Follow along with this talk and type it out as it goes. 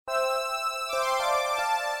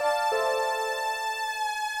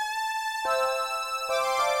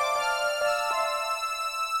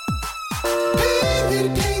Hei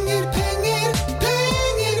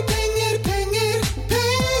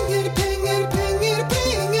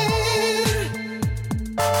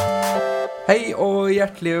og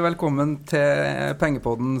hjertelig velkommen til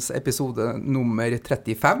Pengepoddens episode nummer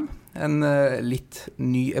 35. En litt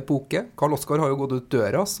ny epoke. Karl Oskar har jo gått ut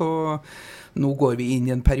døra, så nå går vi inn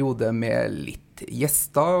i en periode med litt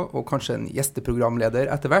gjester, og kanskje en gjesteprogramleder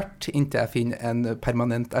etter hvert, inntil jeg finner en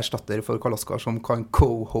permanent erstatter for Karl Oskar som kan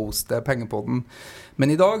co-hoste Pengepodden. Men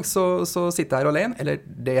i dag så sitter jeg her alene, eller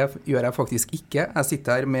det gjør jeg faktisk ikke. Jeg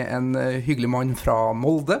sitter her med en hyggelig mann fra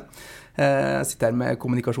Molde. Jeg sitter her med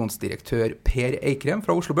kommunikasjonsdirektør Per Eikrem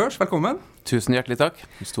fra Oslo Børs. Velkommen. Tusen hjertelig takk.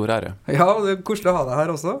 Stor ære. Ja, det er koselig å ha deg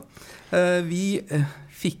her også. Vi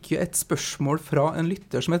fikk jo et spørsmål fra en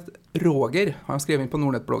lytter som het Roger. Han skrev inn på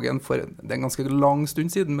Nordnett-bloggen for en ganske lang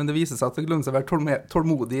stund siden, men det viser seg at det lønner seg å være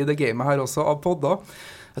tålmodig i det gamet her også av podder.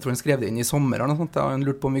 Jeg tror han skrev det inn i sommer eller noe sånt. Han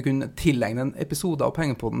lurte på om vi kunne tilegne en episode av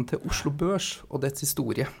Pengepodden til Oslo Børs og dets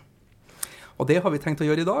historie. Og det har vi tenkt å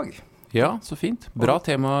gjøre i dag. Ja, så fint. Bra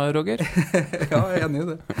tema, Roger. Ja, jeg er enig i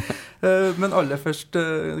det. Men aller først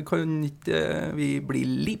kan ikke vi bli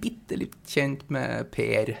litt kjent med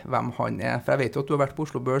Per, hvem han er. For jeg vet jo at du har vært på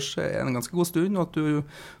Oslo Børs en ganske god stund, og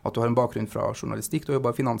at du har en bakgrunn fra journalistikk. Du har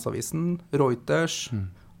jobbet i Finansavisen, Reuters,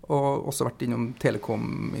 og også vært innom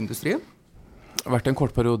telekomindustrien. Jeg har vært en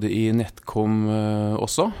kort periode i Netcom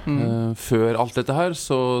også. Før alt dette her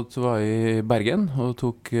så var jeg i Bergen og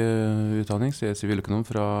tok utdanning, så jeg er siviløkonom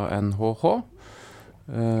fra NHH.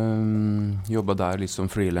 Jobbet der litt som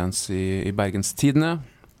freelance i Bergens Tidende.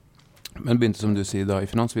 Men begynte, som du sier, da i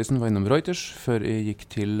Finansavisen, var innom Reuters, før jeg gikk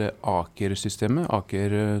til Aker-systemet.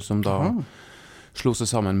 Aker som da slo seg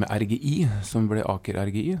sammen med RGI, som ble Aker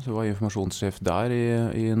RGI. Så var jeg informasjonssjef der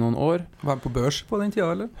i noen år. Var de på børs på den tida,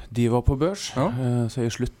 eller? De var på børs, ja. Så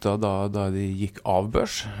jeg sluttet da de gikk av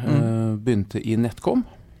børs. Begynte i Netcom,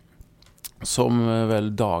 som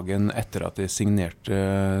vel dagen etter at de signerte,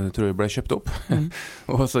 tror jeg ble kjøpt opp.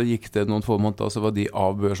 Og så gikk det noen få måneder, og så var de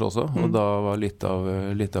av børs også. Og da var litt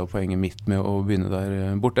av poenget mitt med å begynne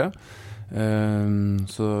der borte.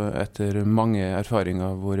 Så etter mange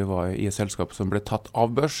erfaringer hvor jeg var i et selskap som ble tatt av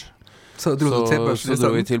børs, så dro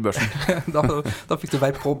jeg til børsen. da fikk du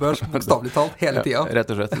være på børs, bokstavelig talt, hele tiden. Ja,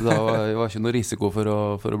 rett og slett. Da var ikke noe risiko for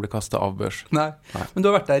å bli kastet av børs. Nei. Men du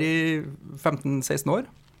har vært der i 15-16 år?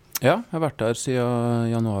 Ja, jeg har vært der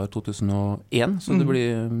siden januar 2001, så det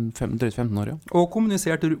blir drøyt 15 år, ja. Og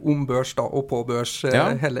kommunisert om børs da, og på børs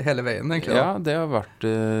hele veien, egentlig? Ja, det har vært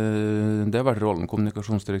rollen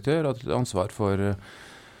kommunikasjonsdirektør, at ansvar for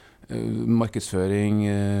markedsføring,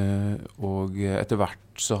 og etter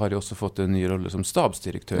hvert så har jeg også fått en ny rolle som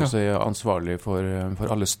stabsdirektør, så jeg er ansvarlig for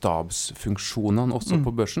alle stabsfunksjonene også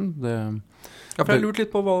på børsen. Ja, for jeg lurte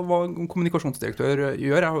litt på hva kommunikasjonsdirektør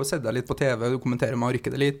gjør. Jeg har jo sett deg litt på TV, du kommenterer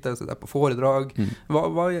markedet litt, jeg ser deg på foredrag.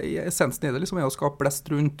 Hva er essensen i det? Liksom, er å skape blest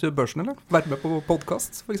rundt børsen, eller? Vært med på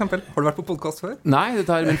podcast, for eksempel. Har du vært på podcast før? Nei,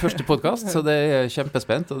 dette er min første podcast, så det er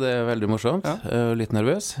kjempespent, og det er veldig morsomt. Litt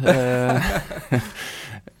nervøs.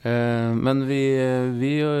 Men vi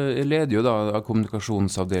leder jo da av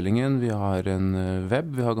kommunikasjonsavdelingen. Vi har en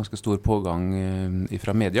web, vi har ganske stor pågang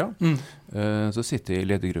fra media. Så sitter jeg i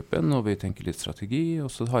ledergruppen, og vi tenker litt strategi, og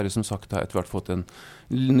så har jeg som sagt etter hvert fått en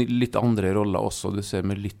litt andre roller også. Du ser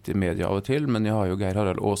meg litt i media av og til, men jeg har jo Geir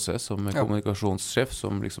Harald Aase som er kommunikasjonssjef,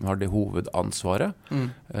 som liksom har det hovedansvaret.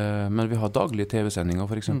 Men vi har daglige TV-sendinger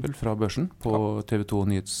for eksempel fra børsen på TV 2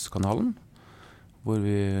 Nyhetskanalen, hvor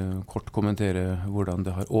vi kort kommenterer hvordan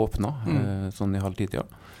det har åpnet, sånn i halvtid,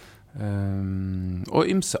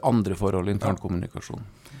 og ymse andre forhold, internkommunikasjon.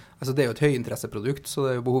 Altså det er jo et høyinteresseprodukt, så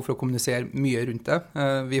det er jo behov for å kommunisere mye rundt det.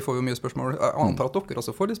 Vi får jo mye spørsmål, jeg antar at dere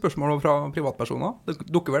også får litt spørsmål fra privatpersoner. Det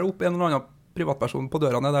dukker vel opp en eller annen privatperson på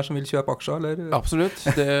dørene der som vil kjøpe aksjer, eller? Absolutt,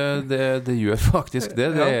 det gjør faktisk det.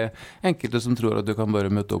 Det er enkelte som tror at du kan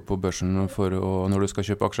bare møte opp på børsen når du skal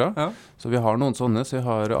kjøpe aksjer. Så vi har noen sånne, så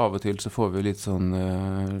av og til så får vi litt sånn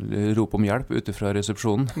rop om hjelp ute fra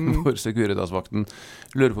resepsjonen, hvor Securitas-vakten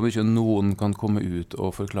lurer på om ikke noen kan komme ut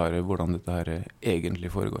og forklare hvordan dette her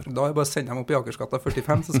egentlig foregår. Da er det bare å sende dem opp i Akersgata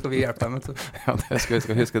 45, så skal vi hjelpe dem. Ja, det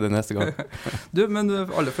skal jeg huske det neste gang. Du, men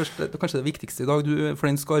aller først, kanskje det viktigste i dag,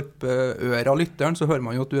 for den skarpe av lytteren, så hører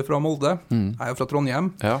man jo at du er fra Molde. Jeg er jo fra Trondheim.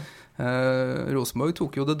 Ja. Rosenborg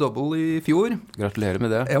tok jo The Double i fjor. Gratulerer med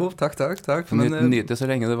det. Jo, takk. Nyt det så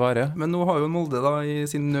lenge det varer. Men nå har jo Molde da i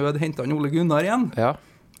sin nød hentet han Ole Gunnar igjen. Ja.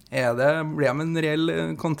 Blir de en reell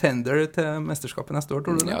contender til mesterskapet neste år,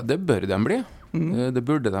 tror du det? Ja, det bør de bli. Det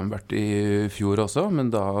burde de vært i fjor også, men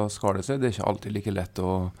da skal det seg. Det er ikke alltid like lett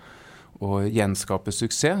å å gjenskape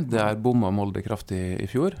suksess. Der bommet Molde kraftig i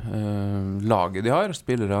fjor. Laget de har,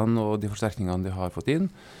 spillerne og de forsterkningene de har fått inn.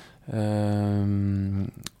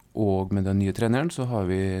 Og med den nye treneren så har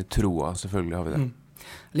vi troa, selvfølgelig har vi det.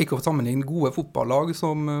 Like å sammenligne gode fotballag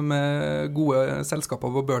som med gode selskaper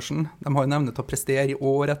på børsen. De har nevnet å prestere i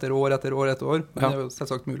år etter år etter år etter år. Men det er jo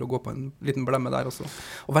selvsagt mulig å gå på en liten blemme der også.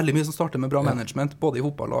 Og veldig mye som starter med bra management, både i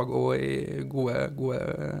fotballag og i gode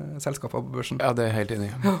selskaper på børsen. Ja, det er jeg helt enig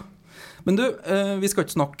i. Ja. Men du, vi skal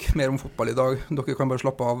ikke snakke mer om fotball i dag. Dere kan bare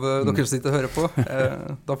slappe av, dere som sitter og hører på.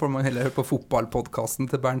 Da får man heller høre på fotballpodcasten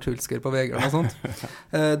til Bernt Hulsker på Vegard og sånt.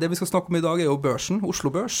 Det vi skal snakke om i dag er jo børsen, Oslo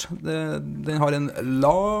Børs. Den har en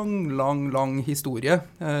lang historie,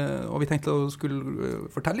 og vi tenkte å skulle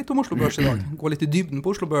fortelle litt om Oslo Børs i dag. Gå litt i dybden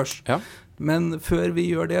på Oslo Børs. Ja. Men før vi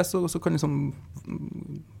gjør det, så kan liksom,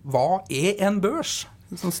 hva er en børs?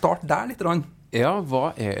 Start der litt rann. Ja,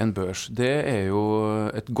 hva er en børs? Det er jo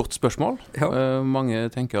et godt spørsmål. Ja. Mange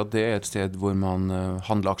tenker at det er et sted hvor man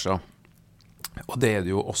handler aksjer. Og det er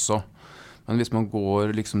det jo også. Men hvis man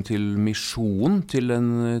går liksom til misjonen til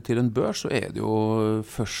en børs, så er det jo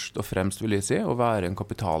først og fremst, vil jeg si, å være en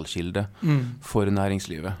kapitalkilde for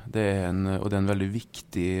næringslivet. Det er en veldig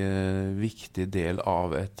viktig del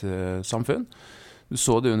av et samfunn. Du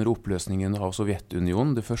så det under oppløsningen av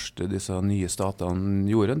Sovjetunionen. Det første disse nye statene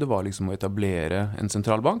gjorde, det var liksom å etablere en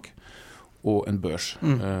sentralbank og en børs.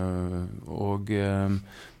 Men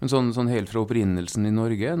sånn helt fra opprinnelsen i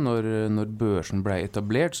Norge, når børsen ble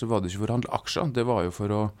etablert, så var det ikke for å handle aksjer. Det var jo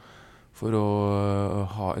for å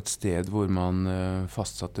ha et sted hvor man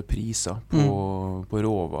fastsatte priser på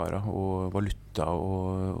råvarer og valuta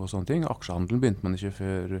og sånne ting. Aksjehandelen begynte man ikke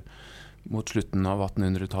før mot slutten av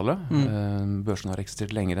 1800-tallet. Børsen har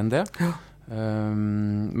eksistert lenger enn det. Ja.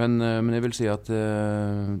 Men jeg vil si at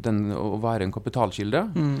å være en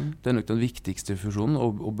kapitalkilde, det er nok den viktigste funksjonen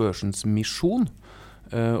og børsens misjon.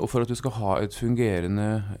 Og for at du skal ha et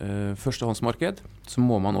fungerende førstehåndsmarked, så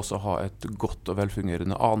må man også ha et godt og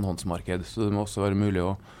velfungerende annenhåndsmarked. Så det må også være mulig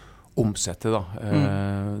å omsette da.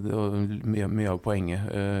 Det er mye av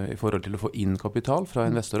poenget i forhold til å få inn kapital fra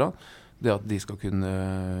investorer. Det at de skal kunne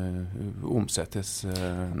omsettes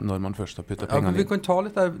når man først har puttet pengene inn. Vi kan ta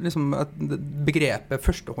litt der, liksom, begrepet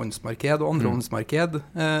førstehåndsmarked og andrehåndsmarked.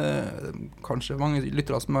 Kanskje mange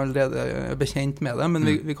lyttere som allerede er bekjent med det, men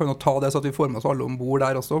vi kan jo ta det så at vi får med oss alle ombord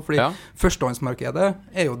der også, fordi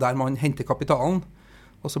førstehåndsmarkedet er jo der man henter kapitalen.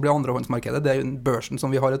 Og så blir andrehåndsmarkedet, det er jo børsen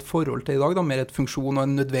som vi har et forhold til i dag, da, mer et funksjon og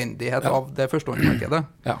en nødvendighet av det førstehåndsmarkedet.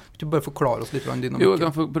 Ja. Du bare forklare oss litt om dynamikken. Jo, jeg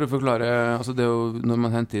kan prøve å forklare. Altså det er jo når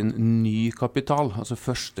man henter inn ny kapital, altså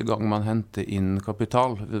første gang man henter inn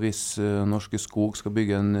kapital, hvis Norske Skog skal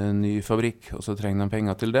bygge en ny fabrikk, og så trenger de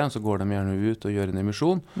penger til det, så går de gjerne ut og gjør en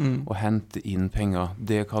emisjon, og henter inn penger.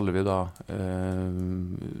 Det kaller vi da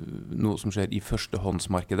noe som skjer i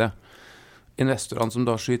førstehåndsmarkedet. Investorene som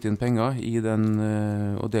da skyter inn penger i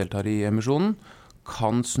og deltar i emisjonen,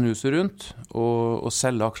 kan snuse rundt og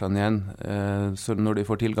selge aksjene igjen når de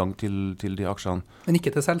får tilgang til de aksjene. Men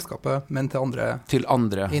ikke til selskapet, men til andre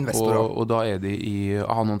investorer. Og da er de i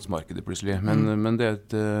annonsmarkedet plutselig. Men det er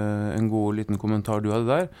en god liten kommentar du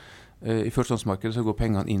hadde der. I førstehåndsmarkedet så går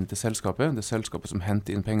pengene inn til selskapet. Det er selskapet som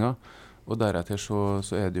henter inn penger. Og deretter så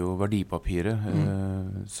er det jo verdipapiret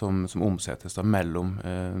som omsettes da mellom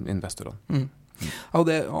investorene. Og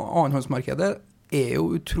det annenhåndsmarkedet er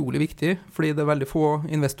jo utrolig viktig, fordi det er veldig få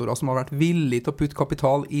investorer som har vært villige til å putte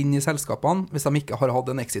kapital inn i selskapene hvis de ikke har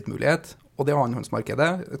hatt en exit-mulighet. Og det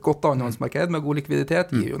annenhåndsmarkedet, et godt annenhåndsmarked med god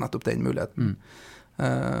likviditet, gir jo nettopp den muligheten.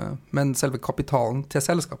 Men selve kapitalen til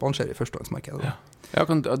selskapene skjer i førstehåndsmarkedet. Ja.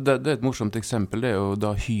 Det er et morsomt eksempel. Det er jo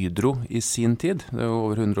da Hydro i sin tid, det er jo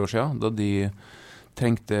over 100 år siden, da de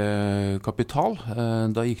trengte kapital.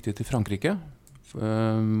 Da gikk de til Frankrike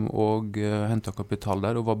og hentet kapital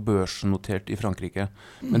der og var børsnotert i Frankrike.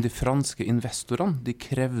 Men de franske investorene, de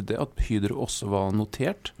krevde at Hydro også var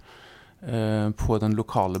notert på den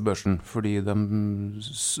lokale børsen, fordi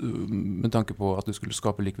med tanke på at det skulle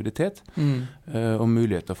skape likviditet og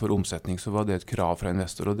muligheter for omsetning, så var det et krav fra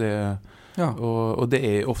investor. Og det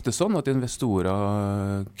er ofte sånn at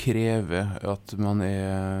investorer krever at man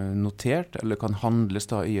er notert, eller kan handles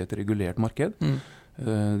da i et regulert marked.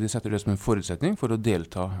 De setter det som en forutsetning for å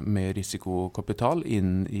delta med risikokapital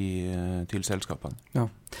inn til selskapene. Ja.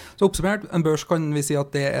 Så oppsummert, en børs kan vi si at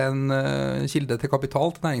det er en kilde til kapital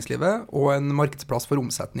til næringslivet og en markedsplass for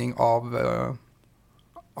omsetning av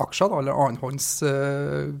aksjer da, eller annenhånds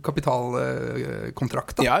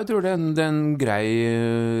kapitalkontrakter? Ja, jeg tror det er en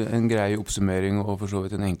grei oppsummering og for så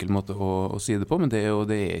vidt en enkel måte å si det på, men det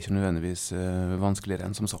er ikke nødvendigvis vanskeligere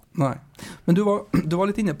enn som så. Nei, men du var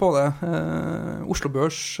litt inne på det. Oslo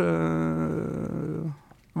Børs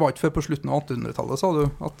var ikke før på slutten av 1800-tallet, sa du,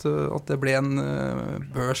 at det ble en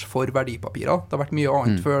børs for verdipapirer. Det har vært mye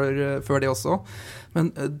annet før det også.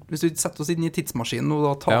 Men hvis du setter oss inn i tidsmaskinen og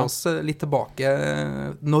da tar oss litt tilbake,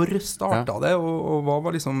 når startet det, og hva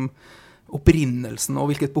var liksom opprinnelsen, og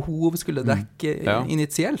hvilket behov skulle dekke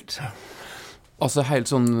initielt? Altså helt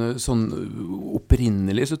sånn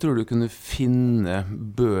opprinnelig så tror du kunne finne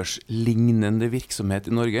børslignende virksomhet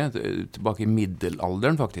i Norge, tilbake i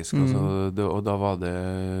middelalderen faktisk. Og da var det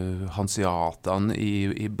hanseatene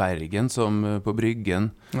i Bergen som på Bryggen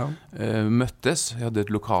møttes. Jeg hadde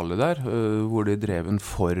et lokale der, hvor de drev en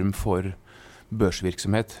form for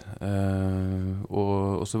børsvirksomhet.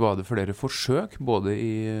 Og så var det flere forsøk, både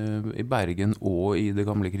i Bergen og i det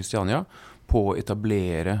gamle Kristiania, på å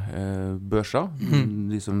etablere børser.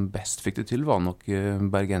 De som best fikk det til var nok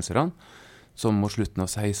bergenserne, som mot slutten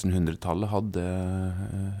av 1600-tallet hadde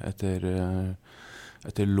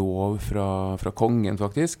etter lov fra kongen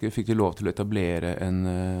faktisk, fikk de lov til å etablere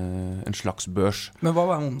en slags børs. Men hva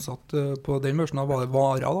var omsatt på den børsen? Var det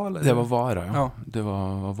varer da? Eller? Det var varer, ja. Det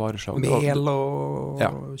var vareslag. Mel og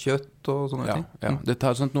kjøtt og sånne ting? Ja.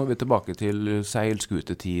 Dette sånn, nå er vi tilbake til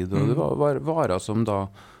seilskutetid, og det var varer som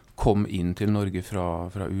da kom inn til Norge fra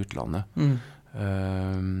utlandet.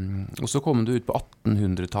 Og så kom det ut på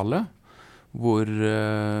 1800-tallet, hvor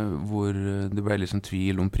det ble liksom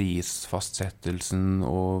tvil om prisfastsettelsen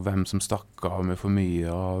og hvem som stakk av med for mye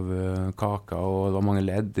av kaka, og det var mange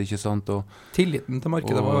ledd, ikke sant? Og tilliten til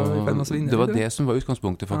markedet var i ferd med å svinne? Det var det som var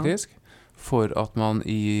utgangspunktet faktisk, for at man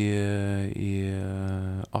i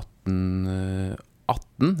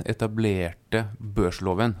 1818 etablerte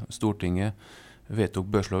børsloven. Stortinget vedtok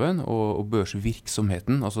børsloven og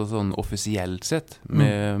børsvirksomheten, altså sånn offisielt sett,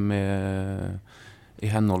 i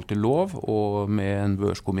henhold til lov og med en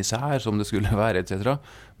børskommissær som det skulle være, etc.,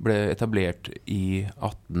 ble etablert i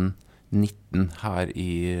 1819 her i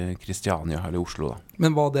Kristiania, her i Oslo da.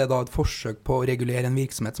 Men var det da et forsøk på å regulere en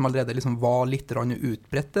virksomhet som allerede liksom var litt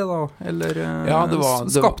utbredt det da? Eller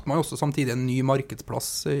skapte man også samtidig en ny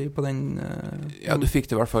markedsplass på den? Ja, du fikk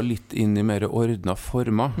det i hvert fall litt inn i mer ordnet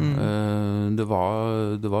former. Det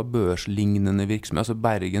var børslignende virksomhet. Altså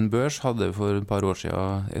Bergen Børs hadde for et par år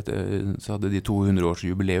siden, så hadde de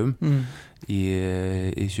 200-årsjubileum i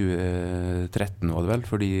 2013 var det vel,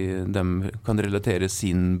 fordi de kan relatere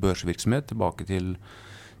sin børsvirksomhet tilbake til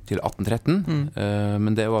 1813,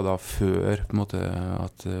 men det var da før på en måte,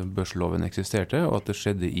 at børsloven eksisterte, og at det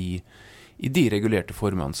skjedde i de regulerte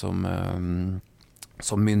formene som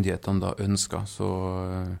myndighetene da ønsket.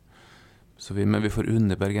 Men vi får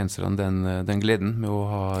unne bergenserne den gleden med å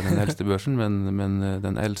ha den eldste børsen, men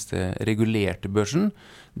den eldste regulerte børsen,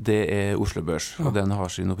 det er Oslo Børs, og den har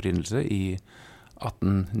sin opprinnelse i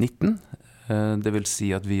 1819. Det vil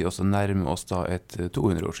si at vi også nærmer oss da et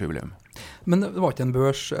 200-årsjubileum. Men det var ikke en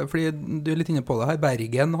børs, fordi du er litt inne på det her.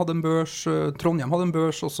 Bergen hadde en børs, Trondheim hadde en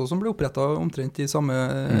børs også, som ble opprettet omtrent i samme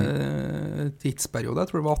tidsperiode. Jeg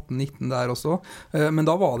tror det var 1819 der også. Men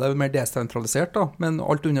da var det mer desentralisert da, men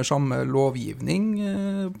alt under samme lovgivning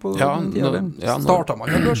på den tiden. Startet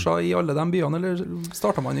man med børser i alle de byene, eller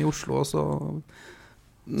startet man i Oslo også?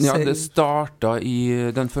 Ja, det startet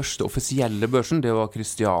i den første offisielle børsen, det var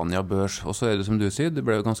Kristiania Børs, og så er det som du sier, det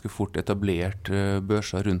ble ganske fort etablert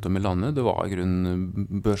børser rundt om i landet. Det var i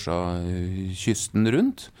grunnen børser kysten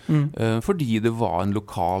rundt, fordi det var en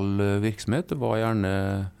lokal virksomhet, det var gjerne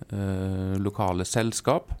lokale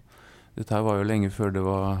selskap. Dette her var jo lenge før det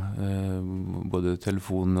var både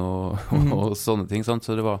telefon og sånne ting, sant?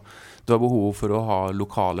 Så det var behov for å ha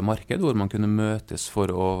lokale marked, hvor man kunne møtes for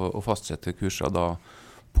å fastsette kurser da,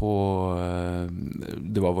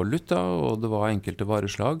 det var valuta, og det var enkelte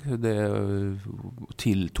vareslag. Det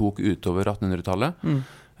tiltok utover 1800-tallet.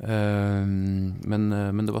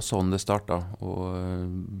 Men det var sånn det startet. Og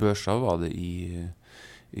børser var det i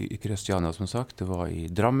Kristiania, som sagt. Det var i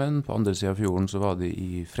Drammen. På andre siden av fjorden så var det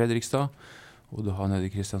i Fredrikstad. Og det var nede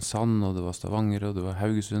i Kristiansand, og det var Stavanger, og det var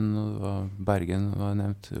Haugesund, og det var Bergen, var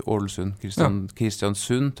nevnt, Ålesund,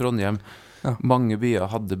 Kristiansund, Trondheim. Ja. Mange byer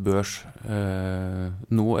hadde børs.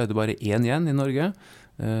 Nå er det bare én igjen i Norge.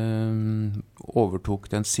 Overtok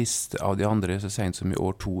den siste av de andre så sent som i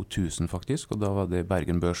år 2000 faktisk, og da var det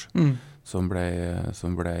Bergen Børs som ble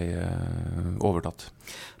overtatt.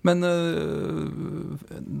 Men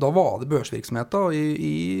da var det børsvirksomhet da,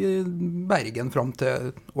 i Bergen frem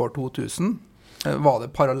til år 2000. Var det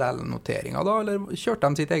parallellnoteringer da, eller kjørte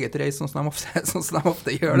de sitt eget reis, sånn som de ofte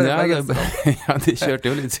gjør det? Ja, de kjørte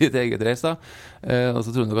jo litt sitt eget reis da. Og så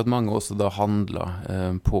tror jeg nok at mange også da handlet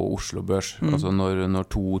på Oslo Børs. Altså når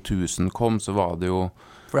 2000 kom, så var det jo...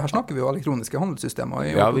 For her snakker vi jo elektroniske handelssystemer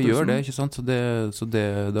i år 2000. Ja, vi gjør det, ikke sant? Så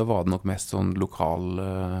da var det nok mest sånn lokal...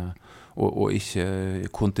 Og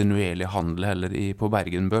ikke kontinuerlig handel heller på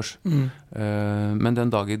Bergen Børs. Men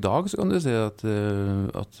den dag i dag så kan du si at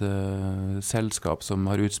selskap som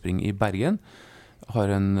har utspring i Bergen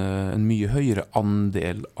har en mye høyere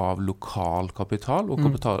andel av lokal kapital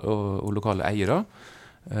og lokale eiere,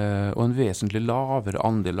 og en vesentlig lavere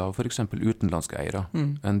andel av for eksempel utenlandske eiere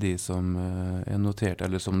enn de som notert,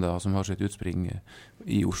 eller som har sitt utspring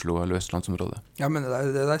i Oslo eller Østlandsområdet. Ja, men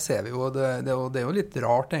det der ser vi jo, det er jo litt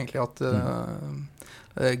rart egentlig at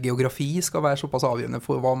geografi skal være såpass avgjørende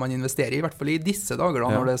for hva man investerer i hvert fall i disse dager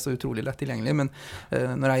da, når det er så utrolig lett tilgjengelig. Men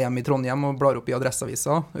når jeg er hjemme i Trondheim og blar opp i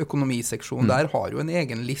Adresseavisa, økonomiseksjonen der har jo en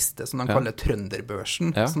egen liste som de kaller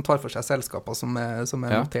Trønderbørsen, som tar for seg selskaper som er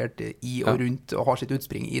notert i og rundt og har sitt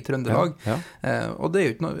utspring i Trøndelag. Og det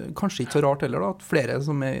er jo kanskje ikke så rart heller da, at flere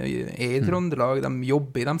som er i Trøndelag, de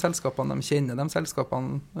jobber i de selskapene, de kjenner de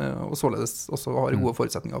selskapene, og således også har gode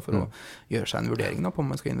forutsetninger for å gjøre seg en vurdering da, på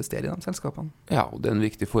om man skal investere i de selskapene. Ja, og det en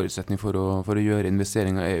viktig forutsetning for å gjøre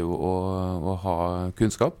investeringer er jo å ha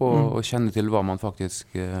kunnskap og kjenne til hva man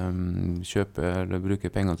faktisk kjøper eller bruker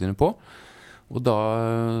pengene sine på. Og da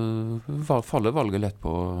faller valget lett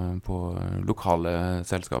på lokale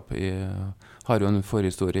selskap. Jeg har jo en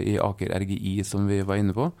forhistorie i Aker RGI som vi var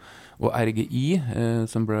inne på. Og RGI,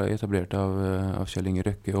 som ble etablert av Kjell Inge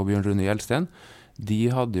Røkke og Bjørn Rune Gjelsten,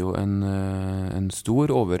 de hadde jo en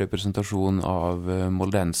stor overrepresentasjon av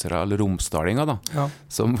moldensere, eller romsdalinger da,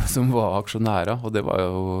 som var aksjonærer, og det var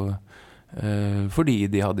jo fordi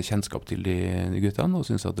de hadde kjennskap til de guttene og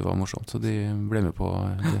syntes at det var morsomt, så de ble med på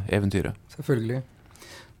eventyret. Selvfølgelig.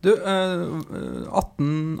 Du,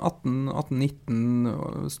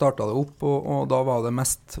 1819 startet det opp, og da var det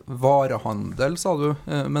mest varehandel, sa du.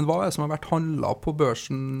 Men hva er det som har vært handlet på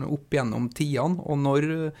børsen opp gjennom tidene, og når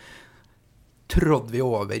trådde vi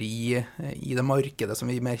over i det markedet som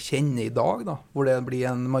vi mer kjenner i dag, da, hvor det blir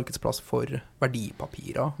en markedsplass for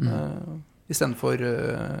verdipapirer, i stedet for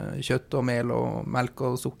kjøtt og mel og melk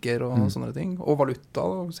og sukker og sånne ting. Og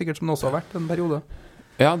valuta, sikkert som det også har vært en periode.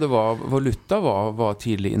 Ja, valuta var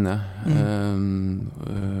tidlig inne,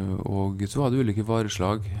 og så var det ulike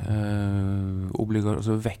vareslag,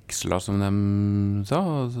 altså veksler som de sa,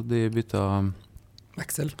 altså de byttet...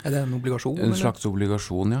 Veksel? Er det en obligasjon? En slags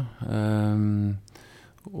obligasjon, ja.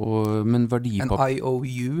 Men verdipapir... En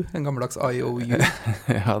IOU, en gammeldags IOU.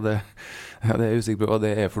 Ja, det er jeg usikker på hva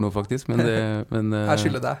det er for noe faktisk, men jeg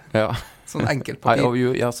skylder deg. Ja. Sånn enkelt papir.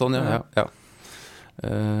 IOU, ja, sånn, ja.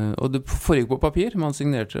 Og det foregikk på papir, man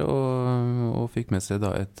signerte og fikk med seg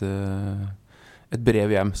da et brev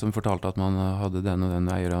hjem som fortalte at man hadde den og den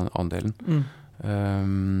eierandelen.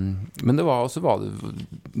 Men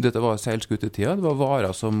dette var seilskutetida. Det var varer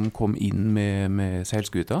som kom inn med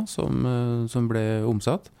seilskuta som ble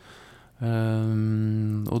omsatt.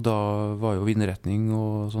 Og da var jo vindretning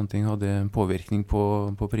og sånne ting hadde en påvirkning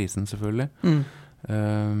på prisen selvfølgelig.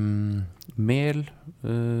 Mel,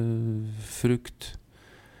 frukt,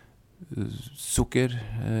 sukker,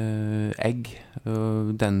 egg,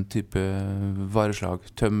 den type vareslag,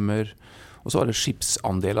 tømmer. Og så var det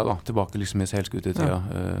skipsandeler da, tilbake liksom i seilskutetida.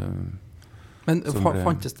 Men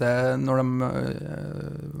fantes det, når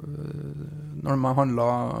man handlet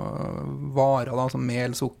varer da, som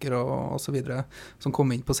mel, sukker og så videre, som kom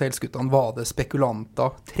inn på seilskutene, var det spekulanter,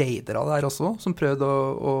 tradere der også, som prøvde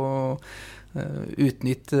å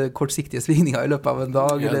utnytte kortsiktige svingninger i løpet av en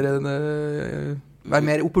dag, eller være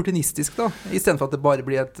mer opportunistisk da, i stedet for at det bare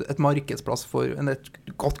blir et markedsplass et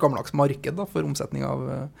godt gammeldags marked da, for omsetning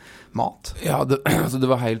av mat. Ja, det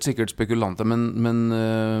var helt sikkert spekulanter,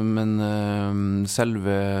 men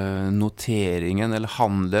selve noteringen eller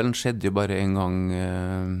handelen skjedde jo bare en gang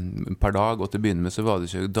per dag, og til å begynne med så var det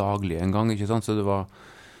ikke daglig en gang, ikke sant? Så det var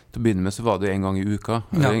til å begynne med så var det en gang i uka,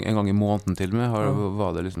 eller en gang i måneden til og med,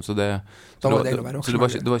 var det liksom, så det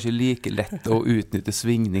var ikke like lett å utnytte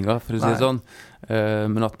svingninger, for å si det sånn,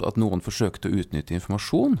 men at noen forsøkte å utnytte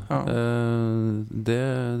informasjon,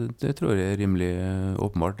 det tror jeg er rimelig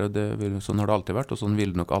åpenbart, sånn har det alltid vært, og sånn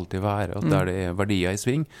vil det nok alltid være, at der det er verdier i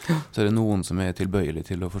sving, så er det noen som er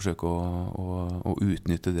tilbøyelig til å forsøke å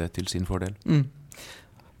utnytte det til sin fordel.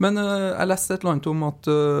 Men jeg leste et eller annet om at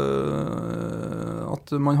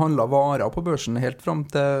at man handlet varer på børsen helt frem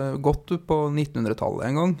til godt opp på 1900-tallet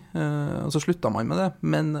en gang, og så sluttet man med det.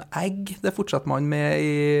 Men egg, det fortsatte man med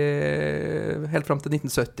helt frem til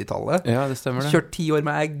 1970-tallet. Ja, det stemmer det. Kjørt 10 år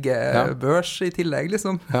med eggbørs i tillegg,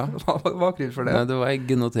 liksom. Ja. Hva var bakgrunnen for det? Nei, det var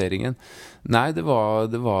eggenoteringen. Nei, det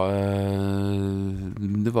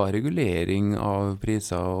var regulering av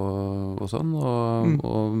priser og sånn,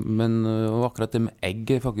 men akkurat det med egg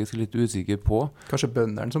er jeg faktisk litt usikker på. Kanskje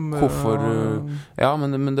bønderen som... Hvorfor? Ja,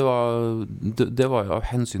 men det var jo av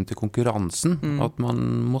hensyn til konkurransen at man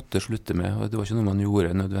måtte slutte med, og det var ikke noe man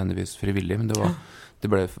gjorde nødvendigvis frivillig, men det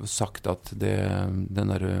ble sagt at den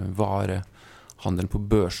der varehandelen på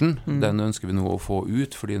børsen, den ønsker vi nå å få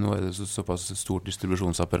ut, fordi nå er det såpass stort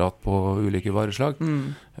distribusjonsapparat på ulike vareslag.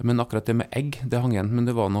 Men akkurat det med egg, det hang igjen, men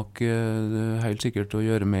det var nok helt sikkert å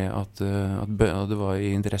gjøre med at det var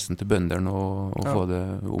i interessen til bønderen å få det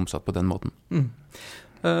omsatt på den måten.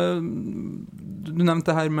 Du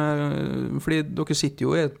nevnte det her med, fordi dere sitter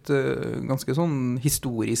jo i et ganske sånn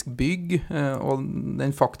historisk bygg, og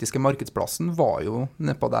den faktiske markedsplassen var jo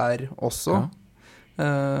nedpå der også.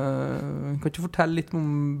 Kan du fortelle litt om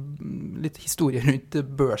litt historie rundt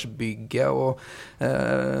børsbygget, og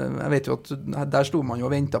jeg vet jo at der sto man jo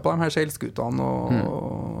og ventet på de her seilskutene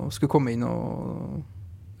og skulle komme inn, og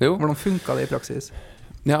hvordan funket det i praksis?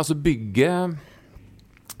 Ja, altså bygget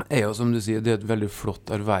er jo, som du sier, det er et veldig flott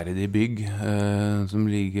ærverdig bygg som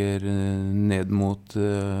ligger ned mot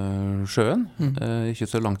sjøen, ikke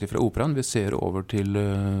så langt ifra operaen. Vi ser over til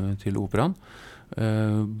operaen.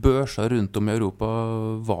 Børser rundt om i Europa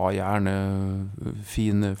var gjerne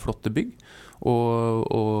fine, flotte bygg,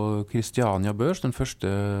 og Kristiania Børs, det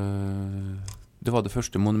var det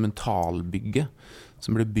første monumentalbygget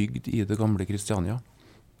som ble bygd i det gamle Kristiania.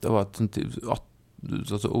 Det var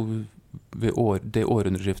ved det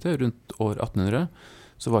århundreskiftet, rundt år 1800,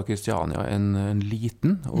 så var Kristiania en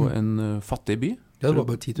liten og en fattig by. Ja, det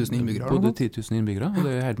var bare 10 000 innbyggere. Både 10 000 innbyggere, og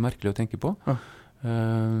det er helt merkelig å tenke på. Ja.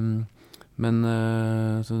 Men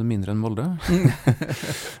så det er mindre enn Molde.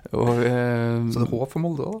 Så det er håp for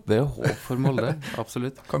Molde også? Det er håp for Molde,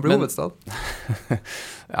 absolutt. Kan bli hovedstad.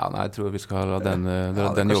 Ja, nei, jeg tror vi skal la den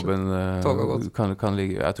jobben kan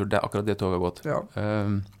ligge. Jeg tror akkurat det toget har gått. Ja.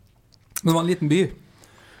 Men det var en liten by.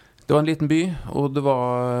 Det var en liten by, og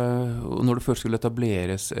når det først skulle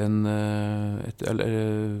etableres en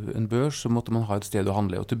børs, så måtte man ha et sted å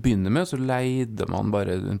handle. Og til å begynne med så leide man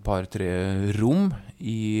bare en par-tre rom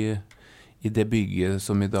i det bygget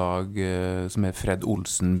som i dag, som er Fred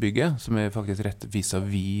Olsen-bygget, som er faktisk rett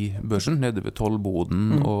vis-à-vis børsen, nede ved Tollboden,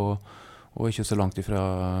 og ikke så langt ifra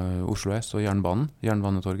Oslo S og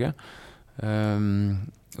Jernbanetorget.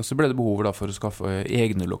 Og så ble det behov for å skaffe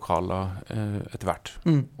egne lokaler etter hvert.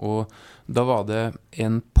 Og da var det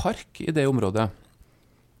en park i det området.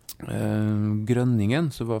 Grønningen,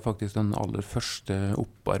 så var faktisk den aller første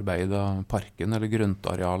opparbeidede parken, eller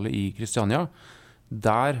grøntarealet i Kristiania.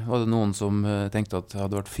 Der var det noen som tenkte at det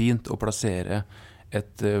hadde vært fint å plassere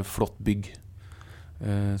et flott bygg.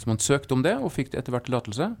 Så man søkte om det, og fikk etter hvert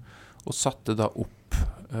tillatelse, og satte da opp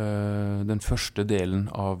den første delen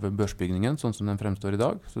av børsbygningen, sånn som den fremstår i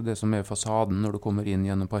dag. Så det som er fasaden når du kommer inn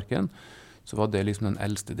gjennom parken, så var det liksom den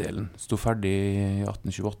eldste delen. Stod ferdig i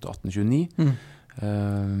 1828-1829.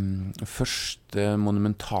 Første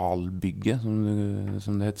monumentalbygget,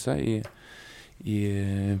 som det heter seg,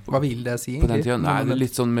 hva vil det si? På den tiden? Nei, det er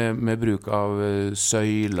litt sånn med bruk av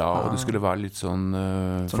søyler, og det skulle være litt sånn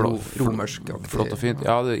romersk. Flott og fint.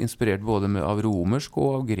 Ja, det er inspirert både av romersk og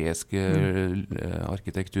av gresk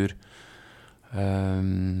arkitektur. Ja,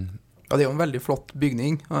 det er jo en veldig flott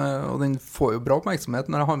bygning, og den får jo bra oppmerksomhet.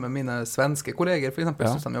 Når jeg har med mine svenske kolleger, for eksempel,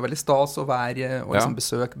 så synes de jo veldig stas å være og liksom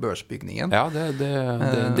besøke børsbygningen. Ja,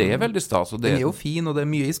 det er veldig stas. Den er jo fin, og det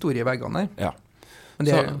er mye historie i veggene der. Ja.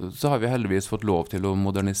 Så har vi heldigvis fått lov til å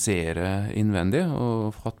modernisere innvendig,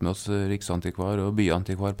 og hatt med oss Riksantikvar og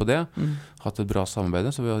Byantikvar på det. Hatt et bra samarbeid,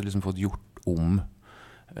 så vi har liksom fått gjort om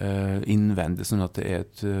innvendig, sånn at det er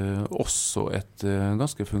også et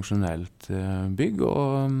ganske funksjonelt bygg,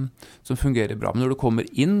 som fungerer bra. Men når du kommer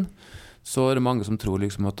inn, så er det mange som tror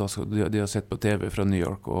liksom at de har sett på TV fra New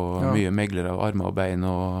York, og mye meglere av armer og bein,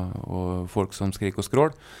 og folk som skriker og skrål.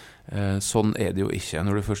 Sånn er det jo ikke.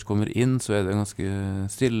 Når du først kommer inn, så er det ganske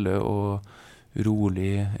stille og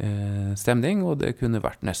rolig stemning, og det kunne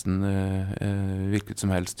vært nesten hvilket som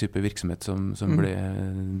helst type virksomhet som ble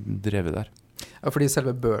drevet der. Ja, fordi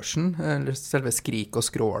selve børsen, eller selve skrik og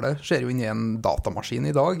skrålet, skjer jo inn i en datamaskin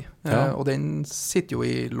i dag, og den sitter jo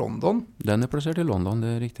i London. Den er plassert i London,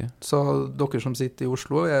 det er riktig. Så dere som sitter i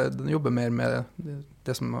Oslo, jobber mer med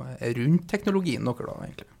det som er rundt teknologien dere da,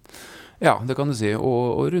 egentlig? Ja, det kan du si.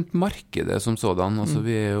 Og rundt markedet som sådan. Altså,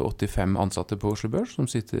 vi er 85 ansatte på Oslo Børs, som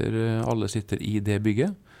alle sitter i det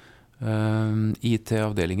bygget.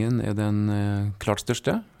 IT-avdelingen er den klart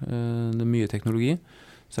største. Det er mye teknologi.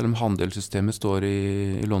 Selv om handelssystemet står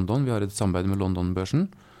i London, vi har et samarbeid med London-børsen,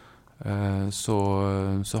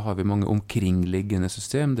 så har vi mange omkringliggende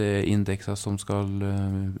system. Det er indekser som skal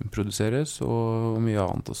produseres, og mye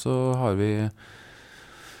annet. Og så har vi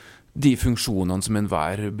de funksjonene som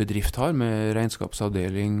enhver bedrift har, med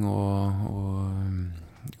regnskapsavdeling og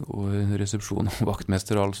resepsjon og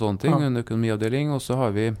vaktmester og alle sånne ting, en økonomiavdeling. Og så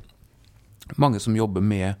har vi mange som jobber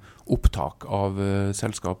med opptak av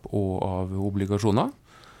selskap og av obligasjoner,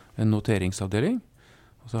 en noteringsavdeling.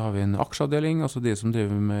 Og så har vi en aksjeavdeling, altså de som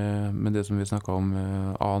driver med det som vi snakket om,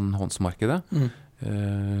 annenhåndsmarkedet.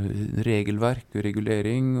 Regelverk og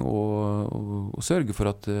regulering, og sørge for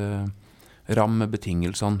at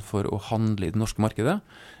rammebetingelsene for å handle i det norske markedet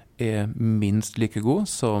er minst like god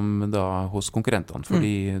som da hos konkurrentene.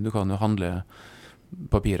 Fordi du kan jo handle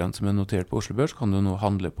papirene som er notert på Oslo Børs, kan du nå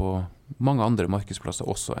handle på mange andre markedsplasser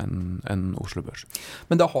også enn Oslo Børs.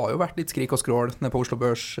 Men det har jo vært litt skrik og skrål nede på Oslo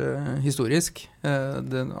Børs historisk.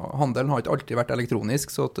 Handelen har ikke alltid vært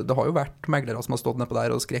elektronisk, så det har jo vært meglere som har stått nede på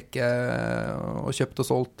der og skrekket og kjøpt og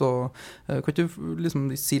solgt. Kan du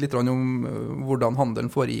liksom si litt om hvordan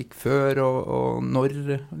handelen foregikk før, og når,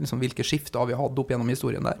 liksom, hvilke skifter vi hadde opp gjennom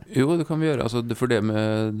historien der? Jo, det kan vi gjøre. Altså, for det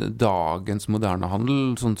med dagens moderne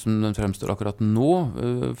handel, sånn som den fremstår akkurat nå,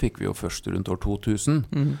 fikk vi jo først rundt år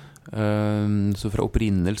 2000. Så fra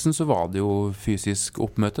opprinnelsen så var det jo fysisk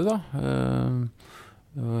oppmøte da.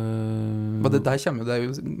 Men det der kommer jo det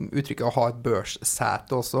uttrykket å ha et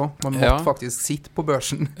børssete også. Man måtte faktisk sitte på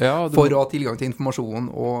børsen for å ha tilgang til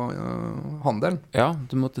informasjon og handel. Ja,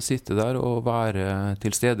 du måtte sitte der og være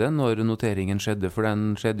til stede når noteringen skjedde, for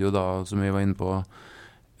den skjedde jo da, som vi var inne på,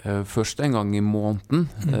 først en gang i måneden,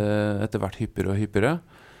 etter hvert hyppigere og hyppigere.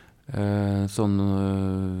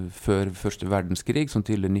 Før første verdenskrig, sånn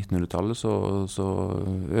tidlig 1900-tallet, så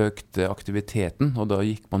økte aktiviteten, og da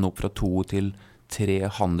gikk man opp fra 2 til 3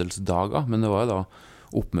 handelsdager, men det var da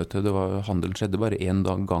oppmøte, handelen skjedde bare en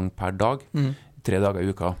gang per dag, 3 dager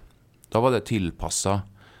i uka. Da var det tilpasset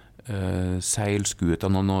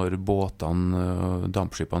seilskutene, og når båtene,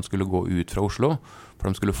 dampskipene skulle gå ut fra Oslo, for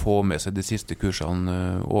de skulle få med seg de siste kursene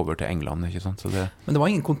over til England, ikke sant? Men det var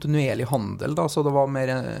ingen kontinuerlig handel da, så det var mer,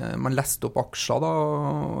 man leste opp aksjer da,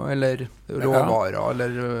 eller råvarer,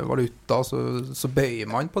 eller valuta, så bøyer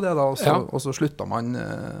man på det da, og så sluttet man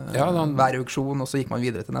hver auksjon, og så gikk man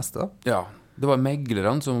videre til neste da. Ja, det var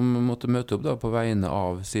meglerne som måtte møte opp da, på vegne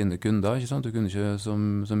av sine kunder, ikke sant? Du kunne ikke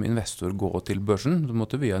som investor gå til børsen, så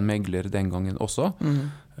måtte vi ha en megler den gangen også.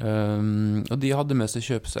 Og de hadde med seg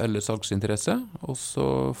kjøps- eller salgsinteresse, og så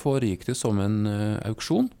foregikk det som en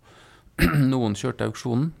auksjon. Noen kjørte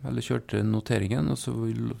auksjonen, eller kjørte noteringen, og så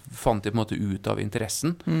fant de på en måte ut av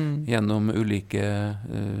interessen gjennom ulike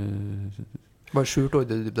Bare skjult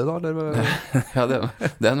ordredybde da? Eller? Ja,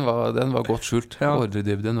 den var godt skjult.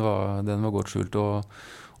 Ordredybden den var godt skjult,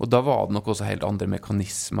 og da var det nok også helt andre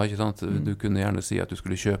mekanismer, ikke sant? Du kunne gjerne si at du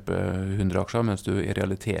skulle kjøpe 100 aksjer, mens du i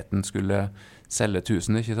realiteten skulle selge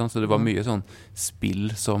 1000, ikke sant? Så det var mye sånn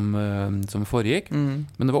spill som foregikk.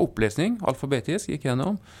 Men det var opplesning, alfabetisk gikk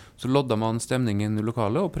gjennom. Så lodda man stemningen i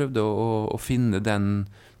lokalet og prøvde å finne den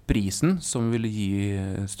prisen som ville gi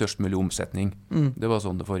størst mulig omsetning. Det var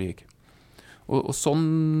sånn det foregikk. Og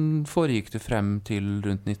sånn foregikk det frem til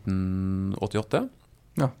rundt 1988.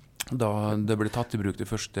 Ja. Da det ble tatt i bruk det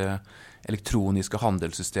første elektroniske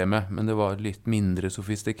handelssystemet, men det var litt mindre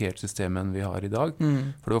sofistikert system enn vi har i dag.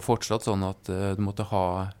 For det var fortsatt sånn at du måtte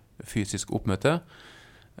ha fysisk oppmøte,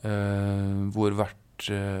 hvor hvert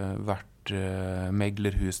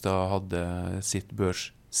meglerhus da hadde sitt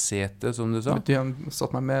børssete, som du sa. Du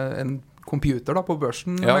satt meg med en computer da på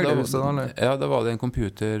børsen? Ja, da var det en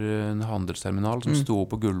computer, en handelsterminal som sto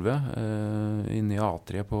på gulvet inne i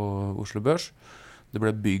atriet på Oslo Børs. Det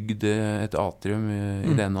ble bygd et atrium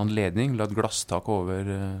i den anledning, la et glasstak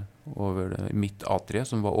over mitt atrie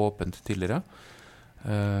som var åpent tidligere.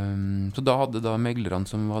 Så da hadde da meglerne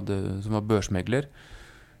som var børsmegler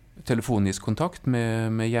telefonisk kontakt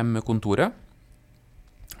med hjemmekontoret.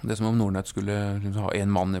 Det som om Nordnett skulle ha en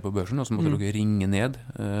mann ned på børsen, og så måtte dere ringe ned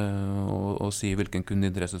og si hvilken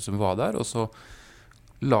kundeinteresse som var der, og så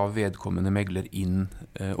la vedkommende megler inn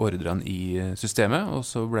ordrene i systemet, og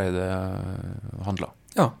så ble det handlet.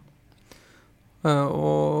 Ja.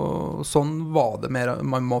 Og sånn var det mer,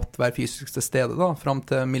 man måtte være fysisk til stede da, frem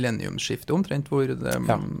til millenniumsskiftet omtrent, hvor det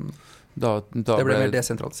Da ble mer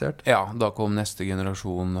desentralisert. Ja, da kom neste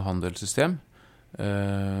generasjon handelssystem.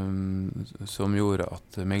 som gjorde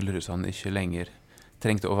at meglerhusene ikke lenger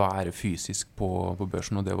trengte å være fysisk på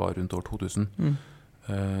børsen, og det var rundt år 2000.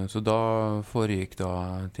 Så da foregikk da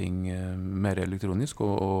ting mer elektronisk,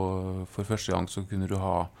 og for første gang så kunne du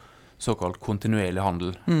ha såkalt kontinuerlig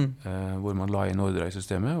handel, hvor man la inn ordrer i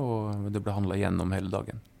systemet, og det ble handlet gjennom hele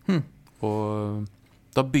dagen. Og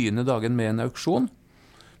da begynner dagen med en auksjon,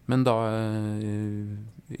 men da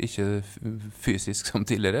ikke fysisk som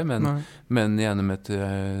tidligere, men gjennom et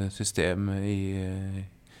system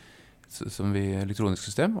som elektronisk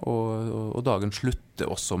system, og dagen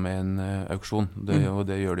slutter også med en auksjon, og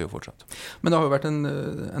det gjør det jo fortsatt. Men det har jo vært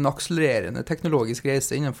en akselererende teknologisk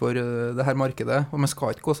reise innenfor det her markedet, og man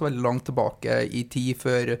skal ikke gå så veldig langt tilbake i tid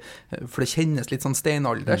for det kjennes litt sånn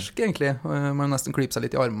steinaldersk egentlig. Man nesten klyper seg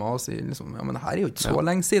litt i armen og sier liksom, ja, men det her er jo ikke så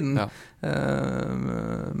lenge siden. Ja.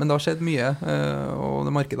 Men det har skjedd mye, og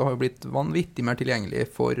det markedet har jo blitt vanvittig mer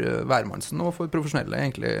tilgjengelig for hvermannsen og for profesjonelle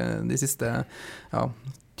egentlig de siste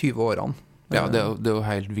 20 årene. Ja, det er jo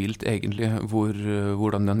helt vilt egentlig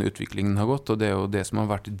hvordan den utviklingen har gått, og det er jo det som har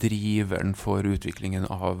vært driveren for utviklingen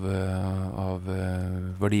av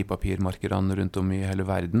verdipapirmarkedene rundt om i hele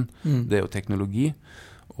verden. Det er jo teknologi,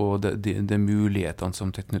 og det mulighetene som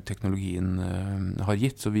teknologien har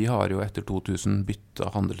gitt. Så vi har jo etter 2000 byttet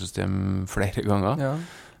handelssystem flere ganger. Ja.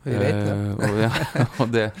 Vi vet det.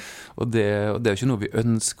 og det er jo ikke noe vi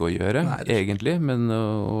ønsker å gjøre, egentlig, men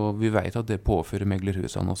og vi vet at det påfører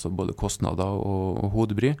meglerhusene også både kostnader og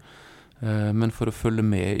hodebry. Men for å følge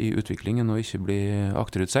med i utviklingen og ikke bli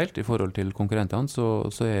akterutseilt i forhold til konkurrentene, så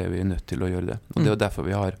er vi nødt til å gjøre det. Og det er jo derfor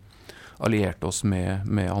vi har alliert oss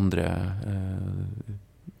med andre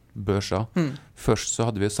børser. Først så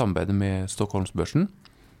hadde vi samarbeid med Stockholmsbørsen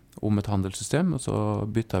om et handelssystem, og så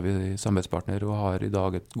bytta vi samarbeidspartner og har i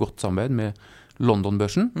dag et godt samarbeid med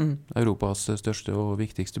Londonbørsen, Europas største og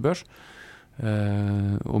viktigste børs.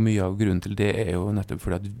 Og mye av grunnen til det er jo nettopp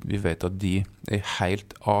fordi at vi vet at de er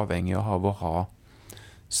helt avhengige av å ha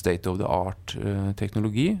state of the art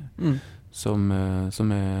teknologi, som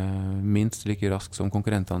er minst like rask som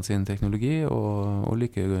konkurrentene sin teknologi, og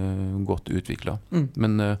like godt utviklet.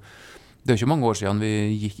 Men det er ikke mange år siden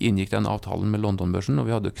vi inngikk den avtalen med Londonbørsen, og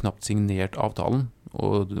vi hadde knapt signert avtalen,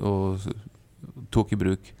 og tok i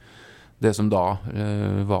bruk det som da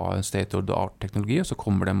var state of the art teknologi, og så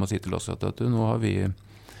kommer de og sier til oss at nå har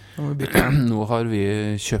vi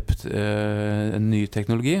kjøpt en ny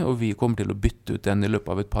teknologi, og vi kommer til å bytte ut den i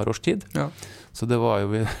løpet av et par års tid. Ja. Så det var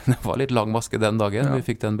litt lang maske den dagen vi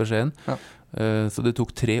fikk den beskjeden. Ja. Så det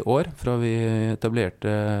tok 3 år fra vi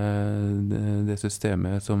etablerte det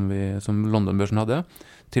systemet som Londonbørsen hadde,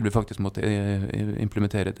 til vi faktisk måtte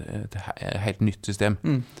implementere et helt nytt system.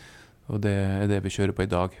 Og det er det vi kjører på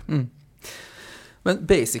i dag. Men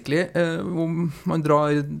basically, om man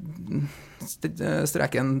drar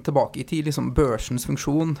streken tilbake i tid, liksom børsens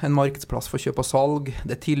funksjon, en markedsplass for kjøp og salg,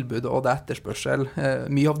 det tilbud og det etterspørsel,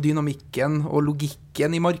 mye av dynamikken og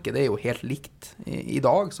logikken i markedet er jo helt likt i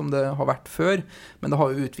dag som det har vært før, men det har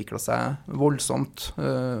jo utviklet seg voldsomt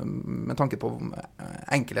med tanke på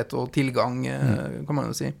enkelhet og tilgang, kan man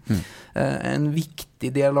jo si. En viktig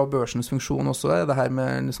del av børsens funksjon også er det her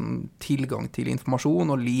med liksom tilgang til informasjon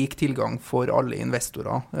og lik tilgang for alle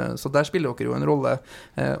investorer. Så der spiller dere jo en rolle,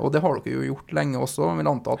 og det har dere jo gjort lenge også. Jeg vil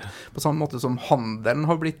anta at på samme måte som handelen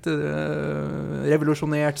har blitt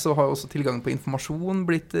revolusjonert, så har også tilgangen på informasjon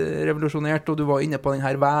blitt revolusjonert, og du var inne på den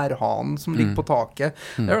her værhanen som ligger på taket.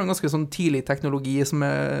 Det er jo en ganske sånn tidlig teknologi som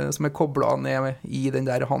er koblet ned i den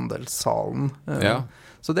der handelssalen.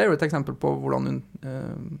 Så det er jo et eksempel på hvordan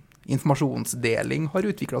informasjonsdeling har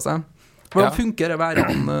utviklet seg. Hvordan funker det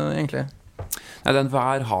værhanen egentlig? Nei, den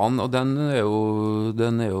værhanen, og den er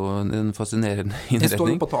jo en fascinerende innretning. Den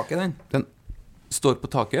står på taket, den? Den står på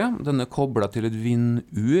taket. Den er koblet til et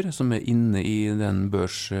vindur som er inne i den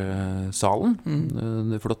børssalen.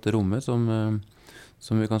 Det flotte rommet som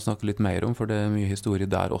vi kan snakke litt mer om, for det er mye historie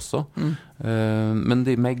der også. Men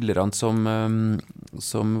de meglerne som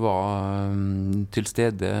var til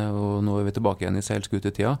stede, og nå er vi tilbake igjen i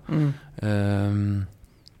seilskutetida,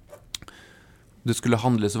 det skulle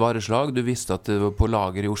handles vareslag. Du visste at det var på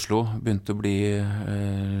lager i Oslo begynte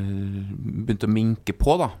å minke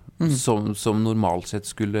på da, som normalt sett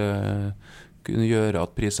skulle kunne gjøre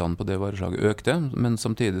at prisene på det vareslaget økte, men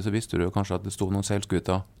samtidig så visste du kanskje at det stod noen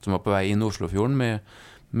seilskuter som var på vei inn i Oslofjorden med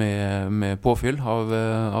påfyll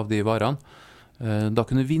av de varene. Da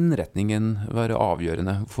kunne vindretningen være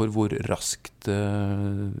avgjørende for hvor raskt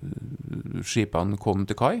skipene kom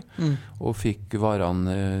til kai og fikk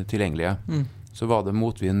varene tilgjengelige. så var det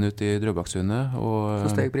motvind ute i Drøbaksundet, og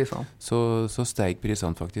Så steg prisene. så steg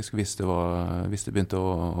prisene faktisk, hvis det begynte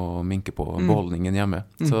å minke på beholdningen hjemme.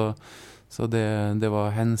 Så det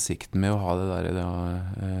var hensikten med å ha det der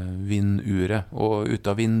vinduret. Og ut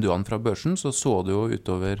av vinduene fra børsen så du jo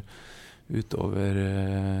utover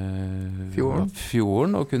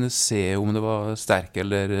fjorden og kunne se om det var sterk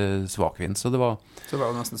eller svak vind. Så det var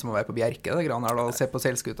jo nesten som å være på Bjerke, det grann her da, og se på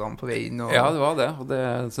seilskutene på veien. Ja, det var det.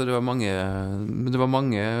 Så det var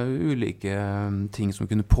mange ulike ting som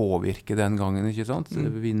kunne påvirke den gangen, ikke sant?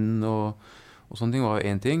 Vind og sånne ting var jo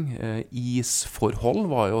en ting. Isforhold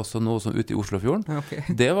var jo også noe som ute i Oslofjorden. Okay.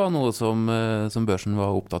 Det var noe som børsen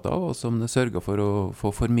var opptatt av, og som det sørget for å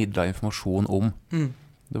få formidlet informasjon om.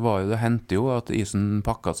 Det hendte jo at isen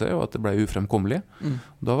pakket seg, og at det ble ufremkommelig.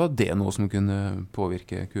 Da var det noe som kunne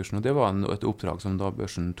påvirke kursen, og det var et oppdrag som da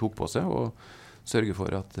børsen tok på seg, og sørge for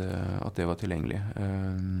at det var tilgjengelig.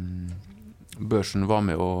 Børsen var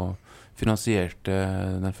med og finansierte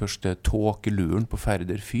den første tåkeluren på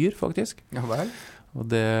Færder fyr, faktisk. Ja vel. Og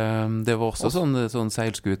det var også sånn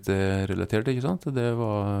seilskuterelatert, ikke sant? Det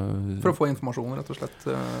var for å få informasjon, rett og slett.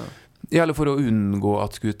 Ja, eller for å unngå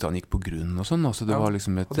at skutene gikk på grunn og sånn. Altså det var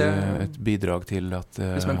liksom et bidrag til at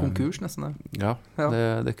Liksom en konkurs nesten. Ja,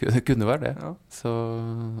 det kunne være det. Ja.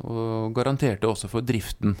 Og garanterte også for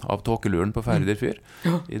driften av tåkeluren på Færder fyr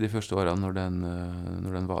i de første årene når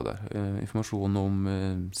den var der. Informasjon om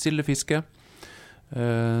sildefiske.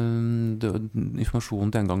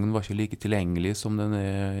 Informasjonen den gangen var ikke like tilgjengelig som den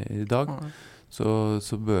er i dag.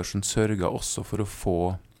 Så børsen sørget også for å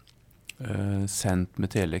få sendt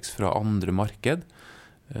med telex fra andre marked,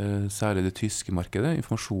 særlig det tyske markedet,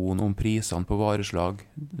 informasjon om prisene på vareslag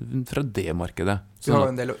fra det markedet. Vi har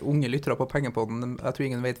jo en del unge lyttere på Pengepodden, jeg tror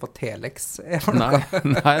ingen vet hva telex er for noe.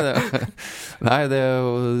 Nei, det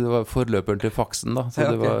var forløperen til faxen da. Så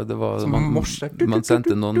det var man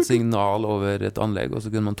sendte noen signal over et anlegg, og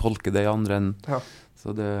så kunne man tolke det i andre enden. Ja.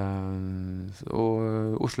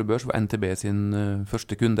 Og Oslo Børs var NTB sin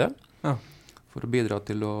første kunde. Ja. For å bidra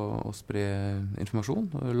til å spre informasjon.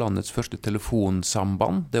 Landets første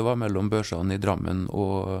telefonsamband, det var mellom børsene i Drammen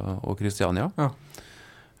og Kristiania. Ja.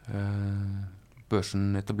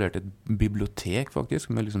 Børsen etablerte et bibliotek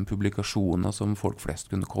faktisk, med liksom publikasjoner som folk flest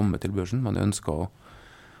kunne komme til børsen. Man ønsket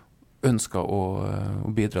å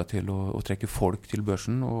bidra til å trekke folk til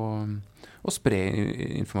børsen og spre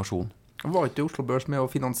informasjon. Var ikke Oslo Børs med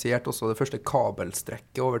og finansiert også det første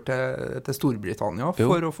kabelstrekket over til Storbritannia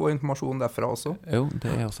for å få informasjon derfra også? Jo,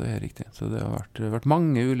 det er også helt riktig. Så det har vært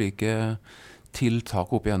mange ulike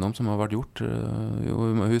tiltak opp igjennom som har vært gjort. Vi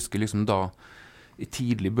må huske liksom da, i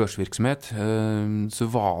tidlig børsvirksomhet, så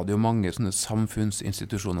var det jo mange sånne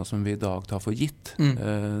samfunnsinstitusjoner som vi i dag tar for gitt,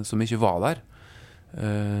 som ikke var der.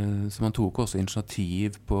 Så man tok også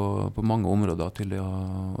initiativ på mange områder til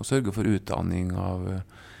å sørge for utdanning av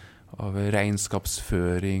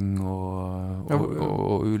regnskapsføring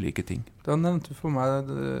og ulike ting. Det nevnte du for meg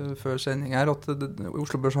før sending her, at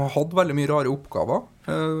Oslo Børs har hatt veldig mye rare oppgaver.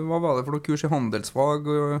 Hva var det for noe kurs i handelsfag,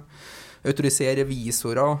 autorisere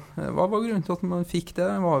revisorer? Hva var grunnen til at man fikk det?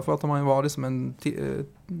 Var det for at man var liksom en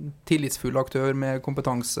tillitsfull aktør med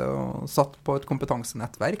kompetanse og satt på et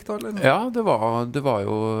kompetansenettverk da, eller? Ja, det var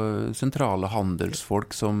jo sentrale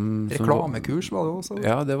handelsfolk som reklamekurs var det også?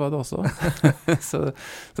 Ja, det var det også. så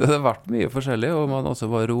det har vært mye forskjellig, og man også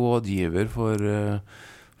var rådgiver for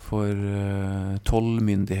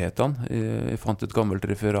tollmyndighetene. Jeg fant et gammelt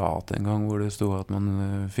referat en gang hvor det stod at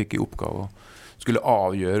man fikk i oppgave å skulle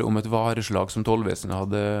avgjøre om et vareslag som tollvesenet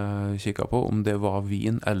hadde kikket på, om det var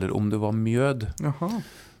vin eller om det var mjød. Jaha.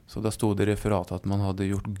 Så da stod det i referatet at man hadde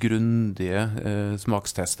gjort grundige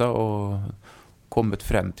smakstester og kommet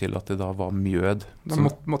frem til at det da var mjød. De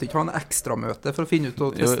måtte ikke ha en ekstra møte for å finne ut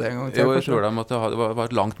og teste en gang til? Jo, jeg tror de at det var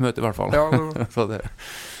et langt møte i hvert fall. Ja,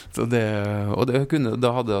 da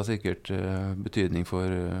hadde det sikkert betydning for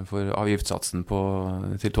avgiftssatsen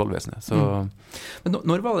til tollvesenet. Men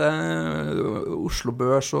når var det Oslo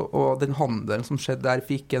Børs og den handelen som skjedde der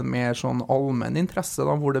fikk en mer sånn allmenn interesse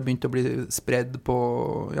da, hvor det begynte å bli spredd på,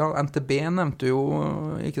 ja, NTB nevnte jo,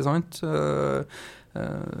 ikke sant?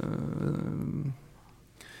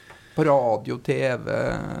 På radio, TV.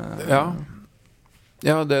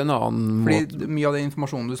 Ja, det er en annen måte. Fordi mye av den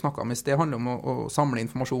informasjonen du snakket om i sted handler om å samle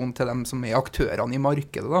informasjon til dem som er aktørene i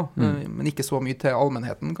markedet da, men ikke så mye til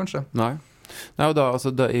allmennheten kanskje. Nei, og da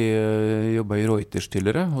jeg jobbet i Reuters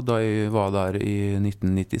tidligere, og da jeg var der i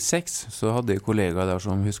 1996, så hadde jeg kollegaer der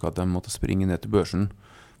som husket at de måtte springe ned til børsen.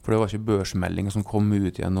 For det var ikke børsmeldinger som kom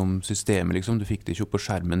ut gjennom systemet, liksom. Du fikk det ikke opp på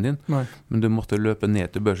skjermen din. Nei. Men du måtte løpe ned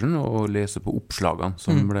til børsen og lese på oppslagene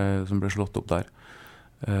som ble slått opp der.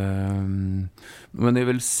 Men jeg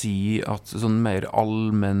vil si at sånn mer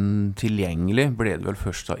allmenn tilgjengelig ble det vel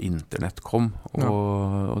først da internett kom,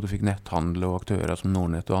 og du fikk netthandel og aktører som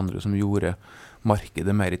Nordnett og andre som gjorde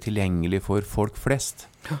markedet mer tilgjengelig for folk flest.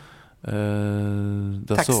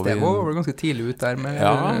 Tekst-TV var ganske tidlig ut der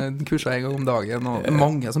med kurser en gang om dagen, og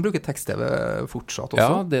mange som bruker tekst-TV fortsatt også.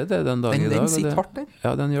 Ja, det er den dag i dag. Den sitter hardt der.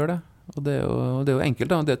 Ja, den gjør det. Og det er jo enkelt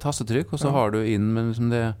da, det er tastetrykk, og så har du inn, men liksom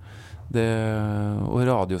og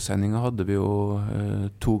radiosendingen hadde vi jo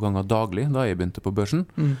 2 ganger daglig da jeg begynte på børsen,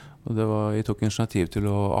 og jeg tok initiativ til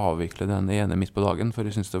å avvikle den ene midt på dagen, for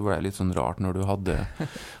jeg synes det ble litt sånn rart når du hadde,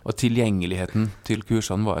 og tilgjengeligheten til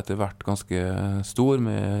kursene var etter hvert ganske stor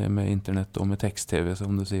med internett og med tekst-TV,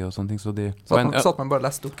 som du sier, og sånne ting. Satt man bare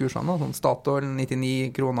leste opp kursene, sånn Statoil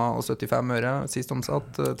 99 kroner og 75 øre, sist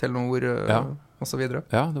omsatt, Telenor og så videre.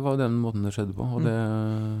 Ja, det var den måten det skjedde på,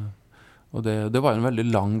 og det var en veldig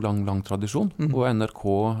lang tradisjon, og NRK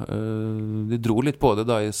de dro litt på det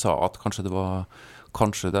da jeg sa at kanskje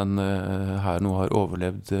den her nå har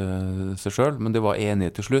overlevd seg selv, men det var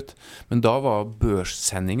enighet til slutt. Men da var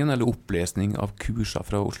børssendingen, eller opplesning av kurser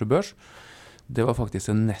fra Oslo Børs, det var faktisk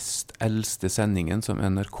den nest eldste sendingen som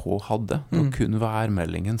NRK hadde. Det var kun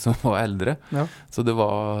værmeldingen som var eldre. Ja. Så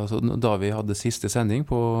da vi hadde siste sending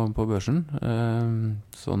på børsen,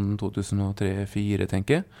 sånn 2003-2004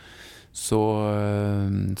 tenker jeg, så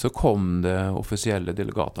kom det offisielle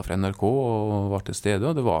delegater fra NRK og var til stede,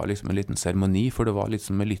 og det var liksom en liten seremoni, for det var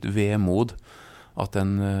liksom en litt vemod at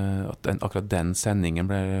akkurat den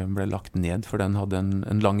sendingen ble lagt ned, for den hadde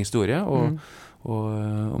en lang historie, og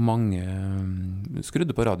mange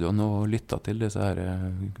skrudde på radioen og lyttet til disse her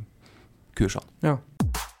kursene. Ja.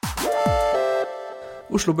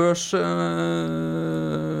 Oslo Børs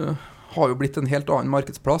har jo blitt en helt annen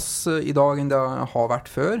markedsplass i dag enn det har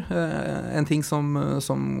vært før. En ting som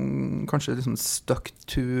kanskje liksom stuck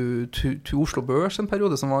to Oslo Børs en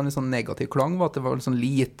periode, som var en litt sånn negativ klang, var at det var litt sånn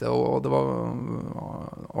lite, og det var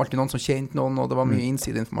alltid noen som kjente noen, og det var mye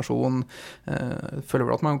innsideinformasjon. Jeg føler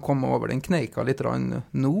vel at man kom over den kneika litt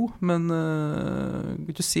nå, men kan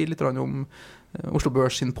du si litt om Oslo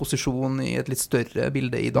Børs sin posisjon i et litt større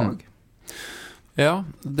bilde i dag? Ja,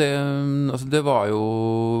 det var jo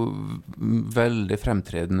veldig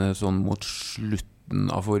fremtredende sånn mot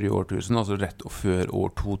slutten av forrige årtusen, altså rett og før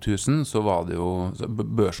år 2000, så var det jo,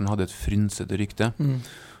 børsen hadde et frynsete rykte,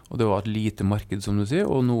 og det var et lite marked, som du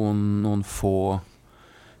sier, og noen få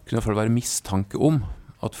kunne i hvert fall være mistanke om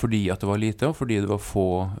at fordi at det var lite, og fordi det var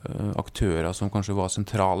få aktører som kanskje var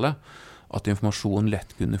sentrale, at informasjon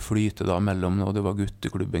lett kunne flyte da mellom, og det var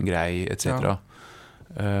gutteklubben grei, etc.,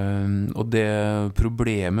 og det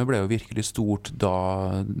problemet ble jo virkelig stort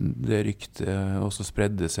da det ryktet også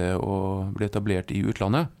spredde seg og ble etablert i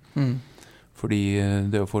utlandet. Fordi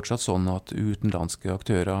det er jo fortsatt sånn at utenlandske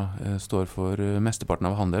aktører står for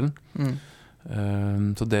mesteparten av handelen.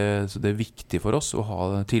 Så det er viktig for oss å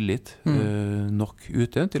ha tillit nok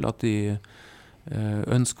ute til at de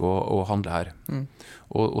ønsker å handle her.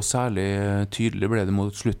 Og særlig tydelig ble det mot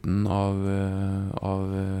slutten av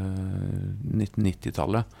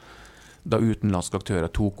 1990-tallet, da utenlandske aktører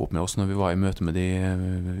tok opp med oss når vi var i møte med de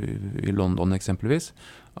i London eksempelvis,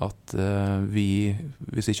 at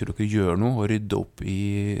hvis ikke dere gjør noe og rydder opp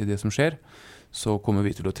i det som skjer, så kommer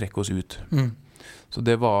vi til å trekke oss ut. Så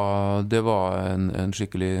det var en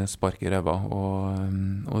skikkelig spark i ræva,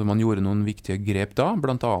 og man gjorde noen viktige grep da,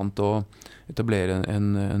 blant annet å etablere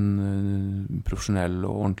en profesjonell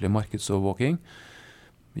og ordentlig markedsovervåking.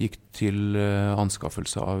 Gikk til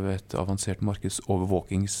anskaffelse av et avansert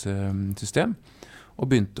markedsovervåkingssystem, og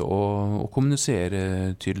begynte å kommunisere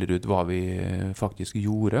tydeligere ut hva vi faktisk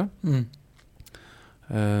gjorde.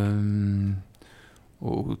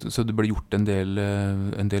 Så det ble gjort en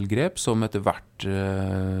del grep som etter hvert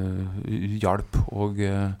hjalp, og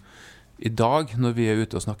i dag når vi er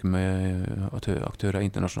ute og snakker med aktører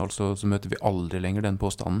internasjonalt, så møter vi aldri lenger den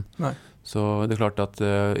påstanden. Nei. Så det er klart at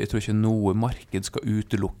jeg tror ikke noe marked skal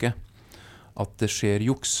utelukke at det skjer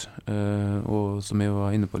juks, og som jeg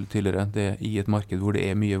var inne på litt tidligere, det i et marked hvor det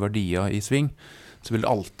er mye verdier i sving, så vil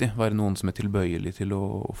det alltid være noen som er tilbøyelig til å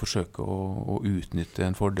forsøke å utnytte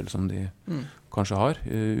en fordel som de kanskje har,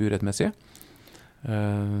 urettmessig.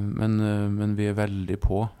 Men vi er veldig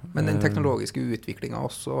på. Men den teknologiske utviklingen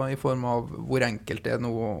også, i form av hvor enkelt det er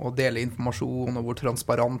nå å dele informasjon, og hvor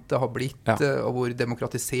transparent det har blitt, og hvor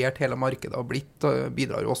demokratisert hele markedet har blitt,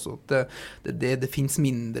 bidrar jo også til det finnes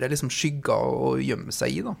mindre liksom, skygger å gjemme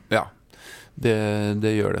seg i da. Ja.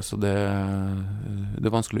 Det gjør det, så det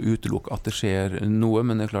er vanskelig å utelukke at det skjer noe,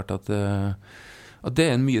 men det er klart at at det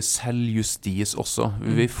en mye selvjustis også.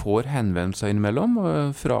 Vi får henvendelser innimellom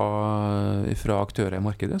fra aktører i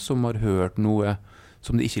markedet som har hørt noe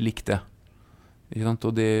som de ikke likte. Ikke sant?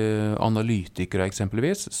 Og det analytikere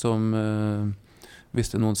eksempelvis, som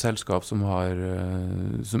hvis det noen selskap som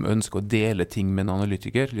ønsker å dele ting med en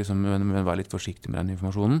analytiker, liksom, men være litt forsiktig med den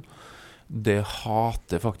informasjonen, det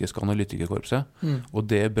hater faktisk analytikerkorpset, og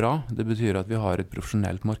det bra. Det betyr at vi har et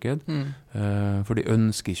profesjonelt marked, for de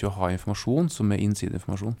ønsker ikke å ha informasjon som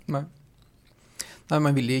innsideinformasjon. Nei,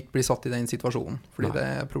 man vil ikke bli satt i den situasjonen, fordi det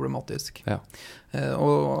er problematisk. Ja.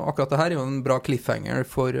 Og akkurat det her er jo en bra cliffhanger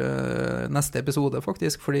for neste episode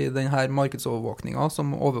faktisk, fordi den her markedsovervåkningen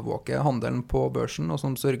som overvåker handelen på børsen, og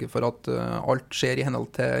som sørger for at alt skjer i henhold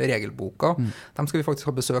til regelboka, dem skal vi faktisk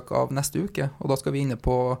ha besøk av neste uke, og da skal vi inne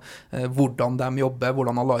på hvordan de jobber,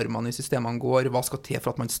 hvordan alarmene i systemene går, hva skal til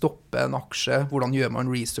for at man stopper en aksje, hvordan gjør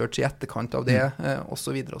man research i etterkant av det, og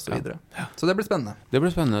så videre, og så videre. Ja. Så det blir spennende. Det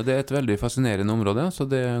blir spennende. Det er et veldig fascinerende område, så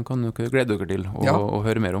det kan dere glede dere til å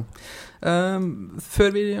høre mer om.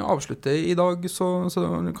 Før vi avslutter i dag, så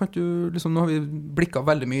kan du liksom, nå har vi blikket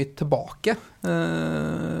veldig mye tilbake.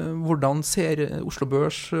 Hvordan ser Oslo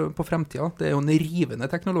Børs på fremtiden? Det er jo en rivende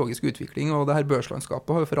teknologisk utvikling, og det her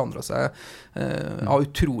børslandskapet har jo forandret seg av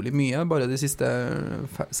utrolig mye bare de siste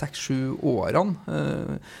 6-7 årene.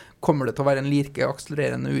 Kommer det til å være en like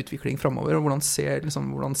akselererende utvikling fremover? Og hvordan ser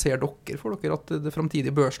dere for dere at det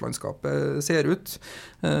fremtidige børslandskapet ser ut?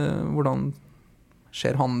 Hvordan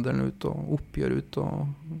ser handelen ut og oppgjør ut, og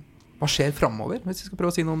hva skjer fremover, hvis vi skal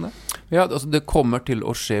prøve å si noe om det? Ja, altså det kommer til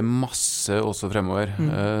å skje masse også fremover.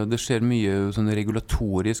 Det skjer mye sånn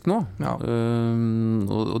regulatorisk nå,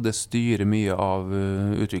 og det styrer mye av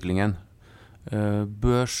utviklingen.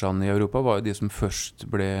 Børsene i Europa var jo de som først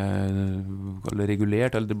ble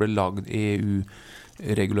regulert, eller det ble lagd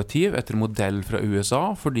EU-regulativ etter modell fra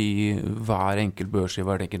USA, fordi hver enkelt børs i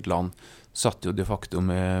hvert enkelt land satt jo de facto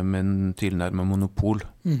med en tilnærmet monopol.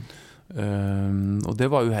 Og det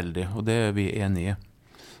var uheldig, og det er vi enige i.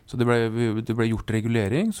 Så det ble gjort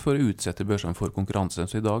regulering for å utsette børsene for konkurranse.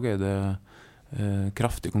 Så i dag er det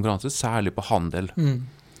kraftig konkurranse, særlig på handel.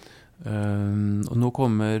 Og nå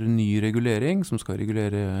kommer ny regulering som skal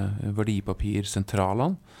regulere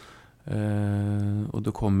verdipapirsentralene. Og det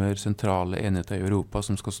kommer sentrale enheter i Europa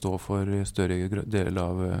som skal stå for større del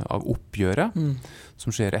av oppgjøret som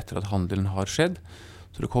skjer etter at handelen har skjedd.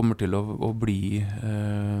 Så det kommer til å bli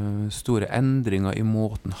store endringer i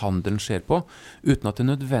måten handelen skjer på, uten at det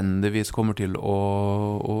nødvendigvis kommer til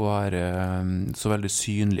å være så veldig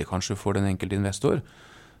synlig kanskje for den enkelte investor.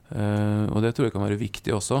 Og det tror jeg kan være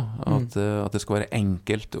viktig også, at det skal være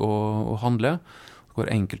enkelt å handle. Det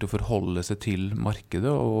går enkelt å forholde seg til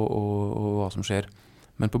markedet og hva som skjer.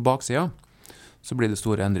 Men på baksiden så blir det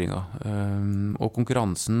store endringer. Og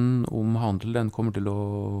konkurransen om handel, den kommer til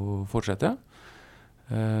å fortsette.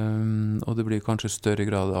 Og det blir kanskje større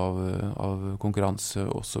grad av konkurranse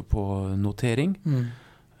også på notering.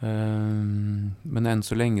 Men enn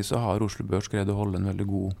så lenge så har Oslo Børs greid å holde en veldig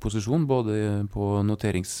god posisjon, både på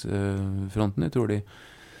noteringsfronten. Jeg tror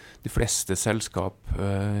de fleste selskap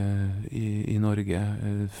i Norge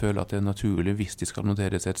føler at det er naturlig hvis de skal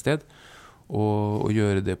noteres et sted, og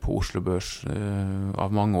gjøre det på Oslo Børs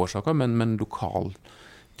av mange årsaker, men lokal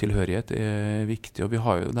tilhørighet er viktig. Og vi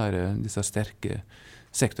har jo disse sterke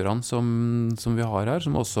sektorene som vi har her,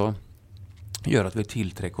 som også gjør at vi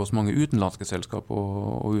tiltrekker oss mange utenlandske selskap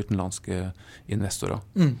og utenlandske investorer.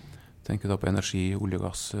 Tenker da på energi, olje og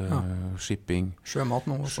gass, shipping, sjømat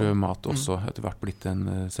nå også. Sjømat også etter hvert blitt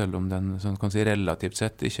selv om den sånn kan si relativt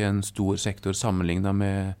sett ikke en stor sektor sammenlignet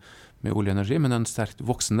med olje og energi, men den sterkt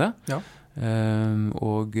voksende.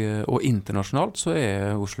 Og internasjonalt så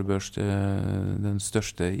er Oslo Børs den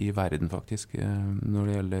største i verden faktisk når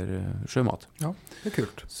det gjelder sjømat. Ja, det er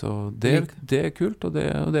kult. Så det er kult, og det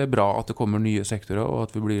er bra at det kommer nye sektorer, og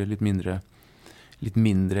at vi blir litt mindre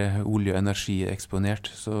olje- og energieksponert,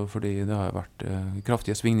 fordi det har vært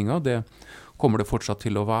kraftige svingninger. Det kommer det fortsatt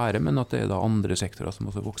til å være, men at det er da andre sektorer som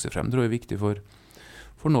også vokser frem. Det tror jeg er viktig for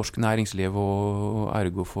norsk næringsliv og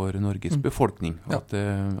ergo for Norges befolkning, at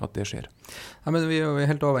det skjer. Ja, men vi er jo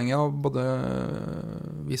helt avhengig av både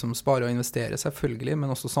vi som sparer og investerer selvfølgelig,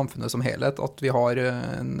 men også samfunnet som helhet, at vi har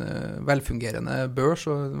en velfungerende børs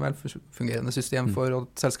og et velfungerende system for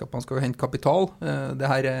at selskapene skal hente kapital. Det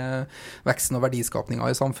her er veksten og verdiskapningen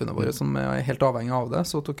i samfunnet vårt som er helt avhengig av det,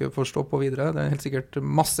 så at dere får stå på videre. Det er helt sikkert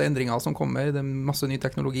masse endringer som kommer, det er masse ny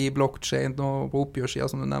teknologi, blockchain og på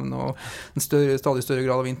oppgjørssiden som du nevner, og en stadig større større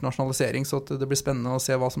grad av internasjonalisering, så at det blir spennende å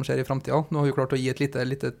se hva som skjer i fremtiden. Nå har vi klart å gi et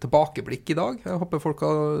lite tilbakeblikk i dag. Jeg håper folk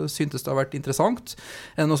har syntes det har vært interessant.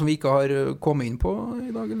 Er det noe som vi ikke har kommet inn på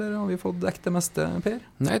i dag, eller har vi fått dekket det meste, Per?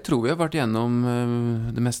 Nei, jeg tror vi har vært gjennom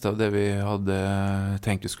det meste av det vi hadde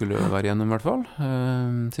tenkt vi skulle være gjennom i hvert fall.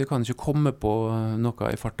 Så jeg kan ikke komme på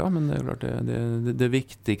noe i farta, men det er klart det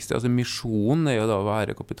viktigste, altså misjonen er jo da å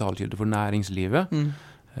være kapitalkilde for næringslivet.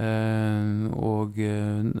 Og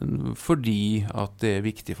fordi at det er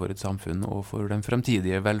viktig for et samfunn og for den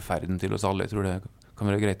fremtidige velferden til oss alle. Jeg tror det kan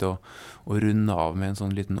være greit å runde av med en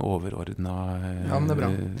sånn liten overordnet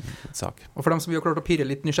sak. Og for dem som vi har klart å pirre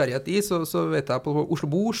litt nysgjerrighet i, så vet jeg på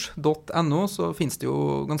oslobors.no så finnes det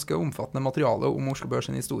jo ganske omfattende materiale om Oslo Børs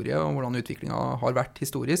sin historie og hvordan utviklingen har vært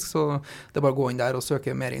historisk, så det er bare å gå inn der og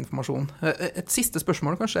søke mer informasjon. Et siste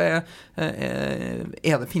spørsmål kanskje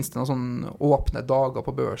finnes det noen sånn åpne dager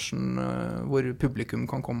på børsen hvor publikum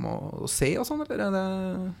kan komme og se og sånn, eller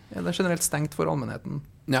er det generelt stengt for allmennheten?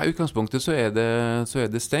 Ja, i utgangspunktet så er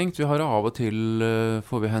det stengt. Vi har av og til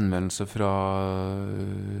får vi henvendelser fra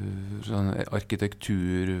sånn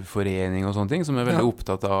arkitekturforening og sånne ting, som er veldig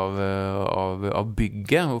opptatt av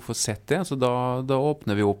bygget og få sett det, så da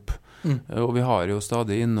åpner vi opp. Og vi har jo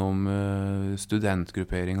stadig innom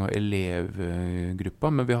studentgruppering og elevgrupper,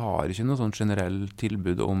 men vi har ikke noe sånn generelt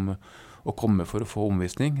tilbud om å komme for å få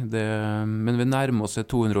omvisning. Men vi nærmer oss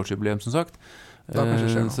et 200-årsjubileum, som sagt.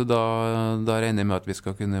 Så da regner jeg med at vi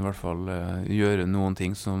skal kunne i hvert fall gjøre noen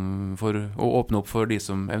ting for å åpne opp for de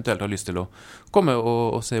som eventuelt har lyst til å komme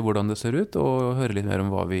og se hvordan det ser ut, og høre litt mer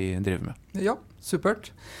om hva vi driver med. Ja,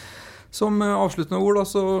 supert. Som avsluttende ord da,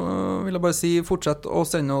 så vil jeg bare si fortsett å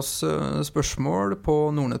sende oss spørsmål på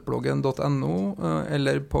nordnettbloggen.no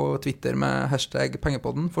eller på Twitter med hashtag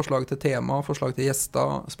pengepodden, forslag til tema, forslag til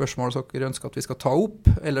gjester, spørsmål som dere ønsker at vi skal ta opp.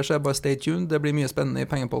 Ellers er det bare stay tuned, det blir mye spennende i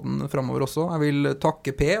pengepodden fremover også. Jeg vil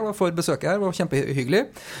takke P for besøket her, det var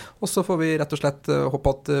kjempehyggelig. Og så får vi rett og slett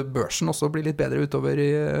håpe at børsen også blir litt bedre utover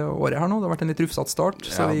i året her nå. Det har vært en litt rufsatt start,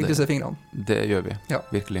 så vi krysser fingrene. Det gjør vi,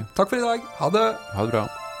 virkelig. Takk for i dag, ha det! Ha det bra.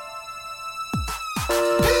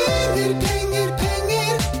 Penger, penger,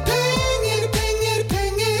 penger, penger, penger,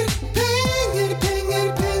 penger, penger,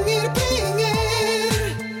 penger, penger, penger.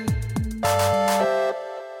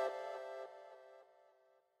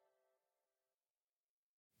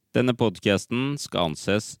 Denne podcasten skal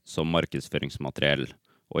anses som markedsføringsmateriell,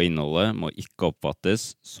 og innholdet må ikke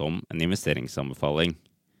oppfattes som en investeringsanbefaling.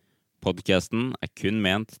 Podcasten er kun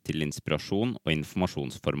ment til inspirasjon og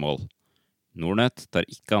informasjonsformål. Nordnett tar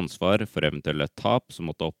ikke ansvar for eventuelle tap som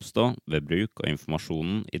måtte oppstå ved bruk av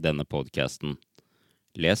informasjonen i denne podcasten.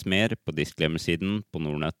 Les mer på disclaimer-siden på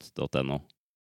nordnett.no.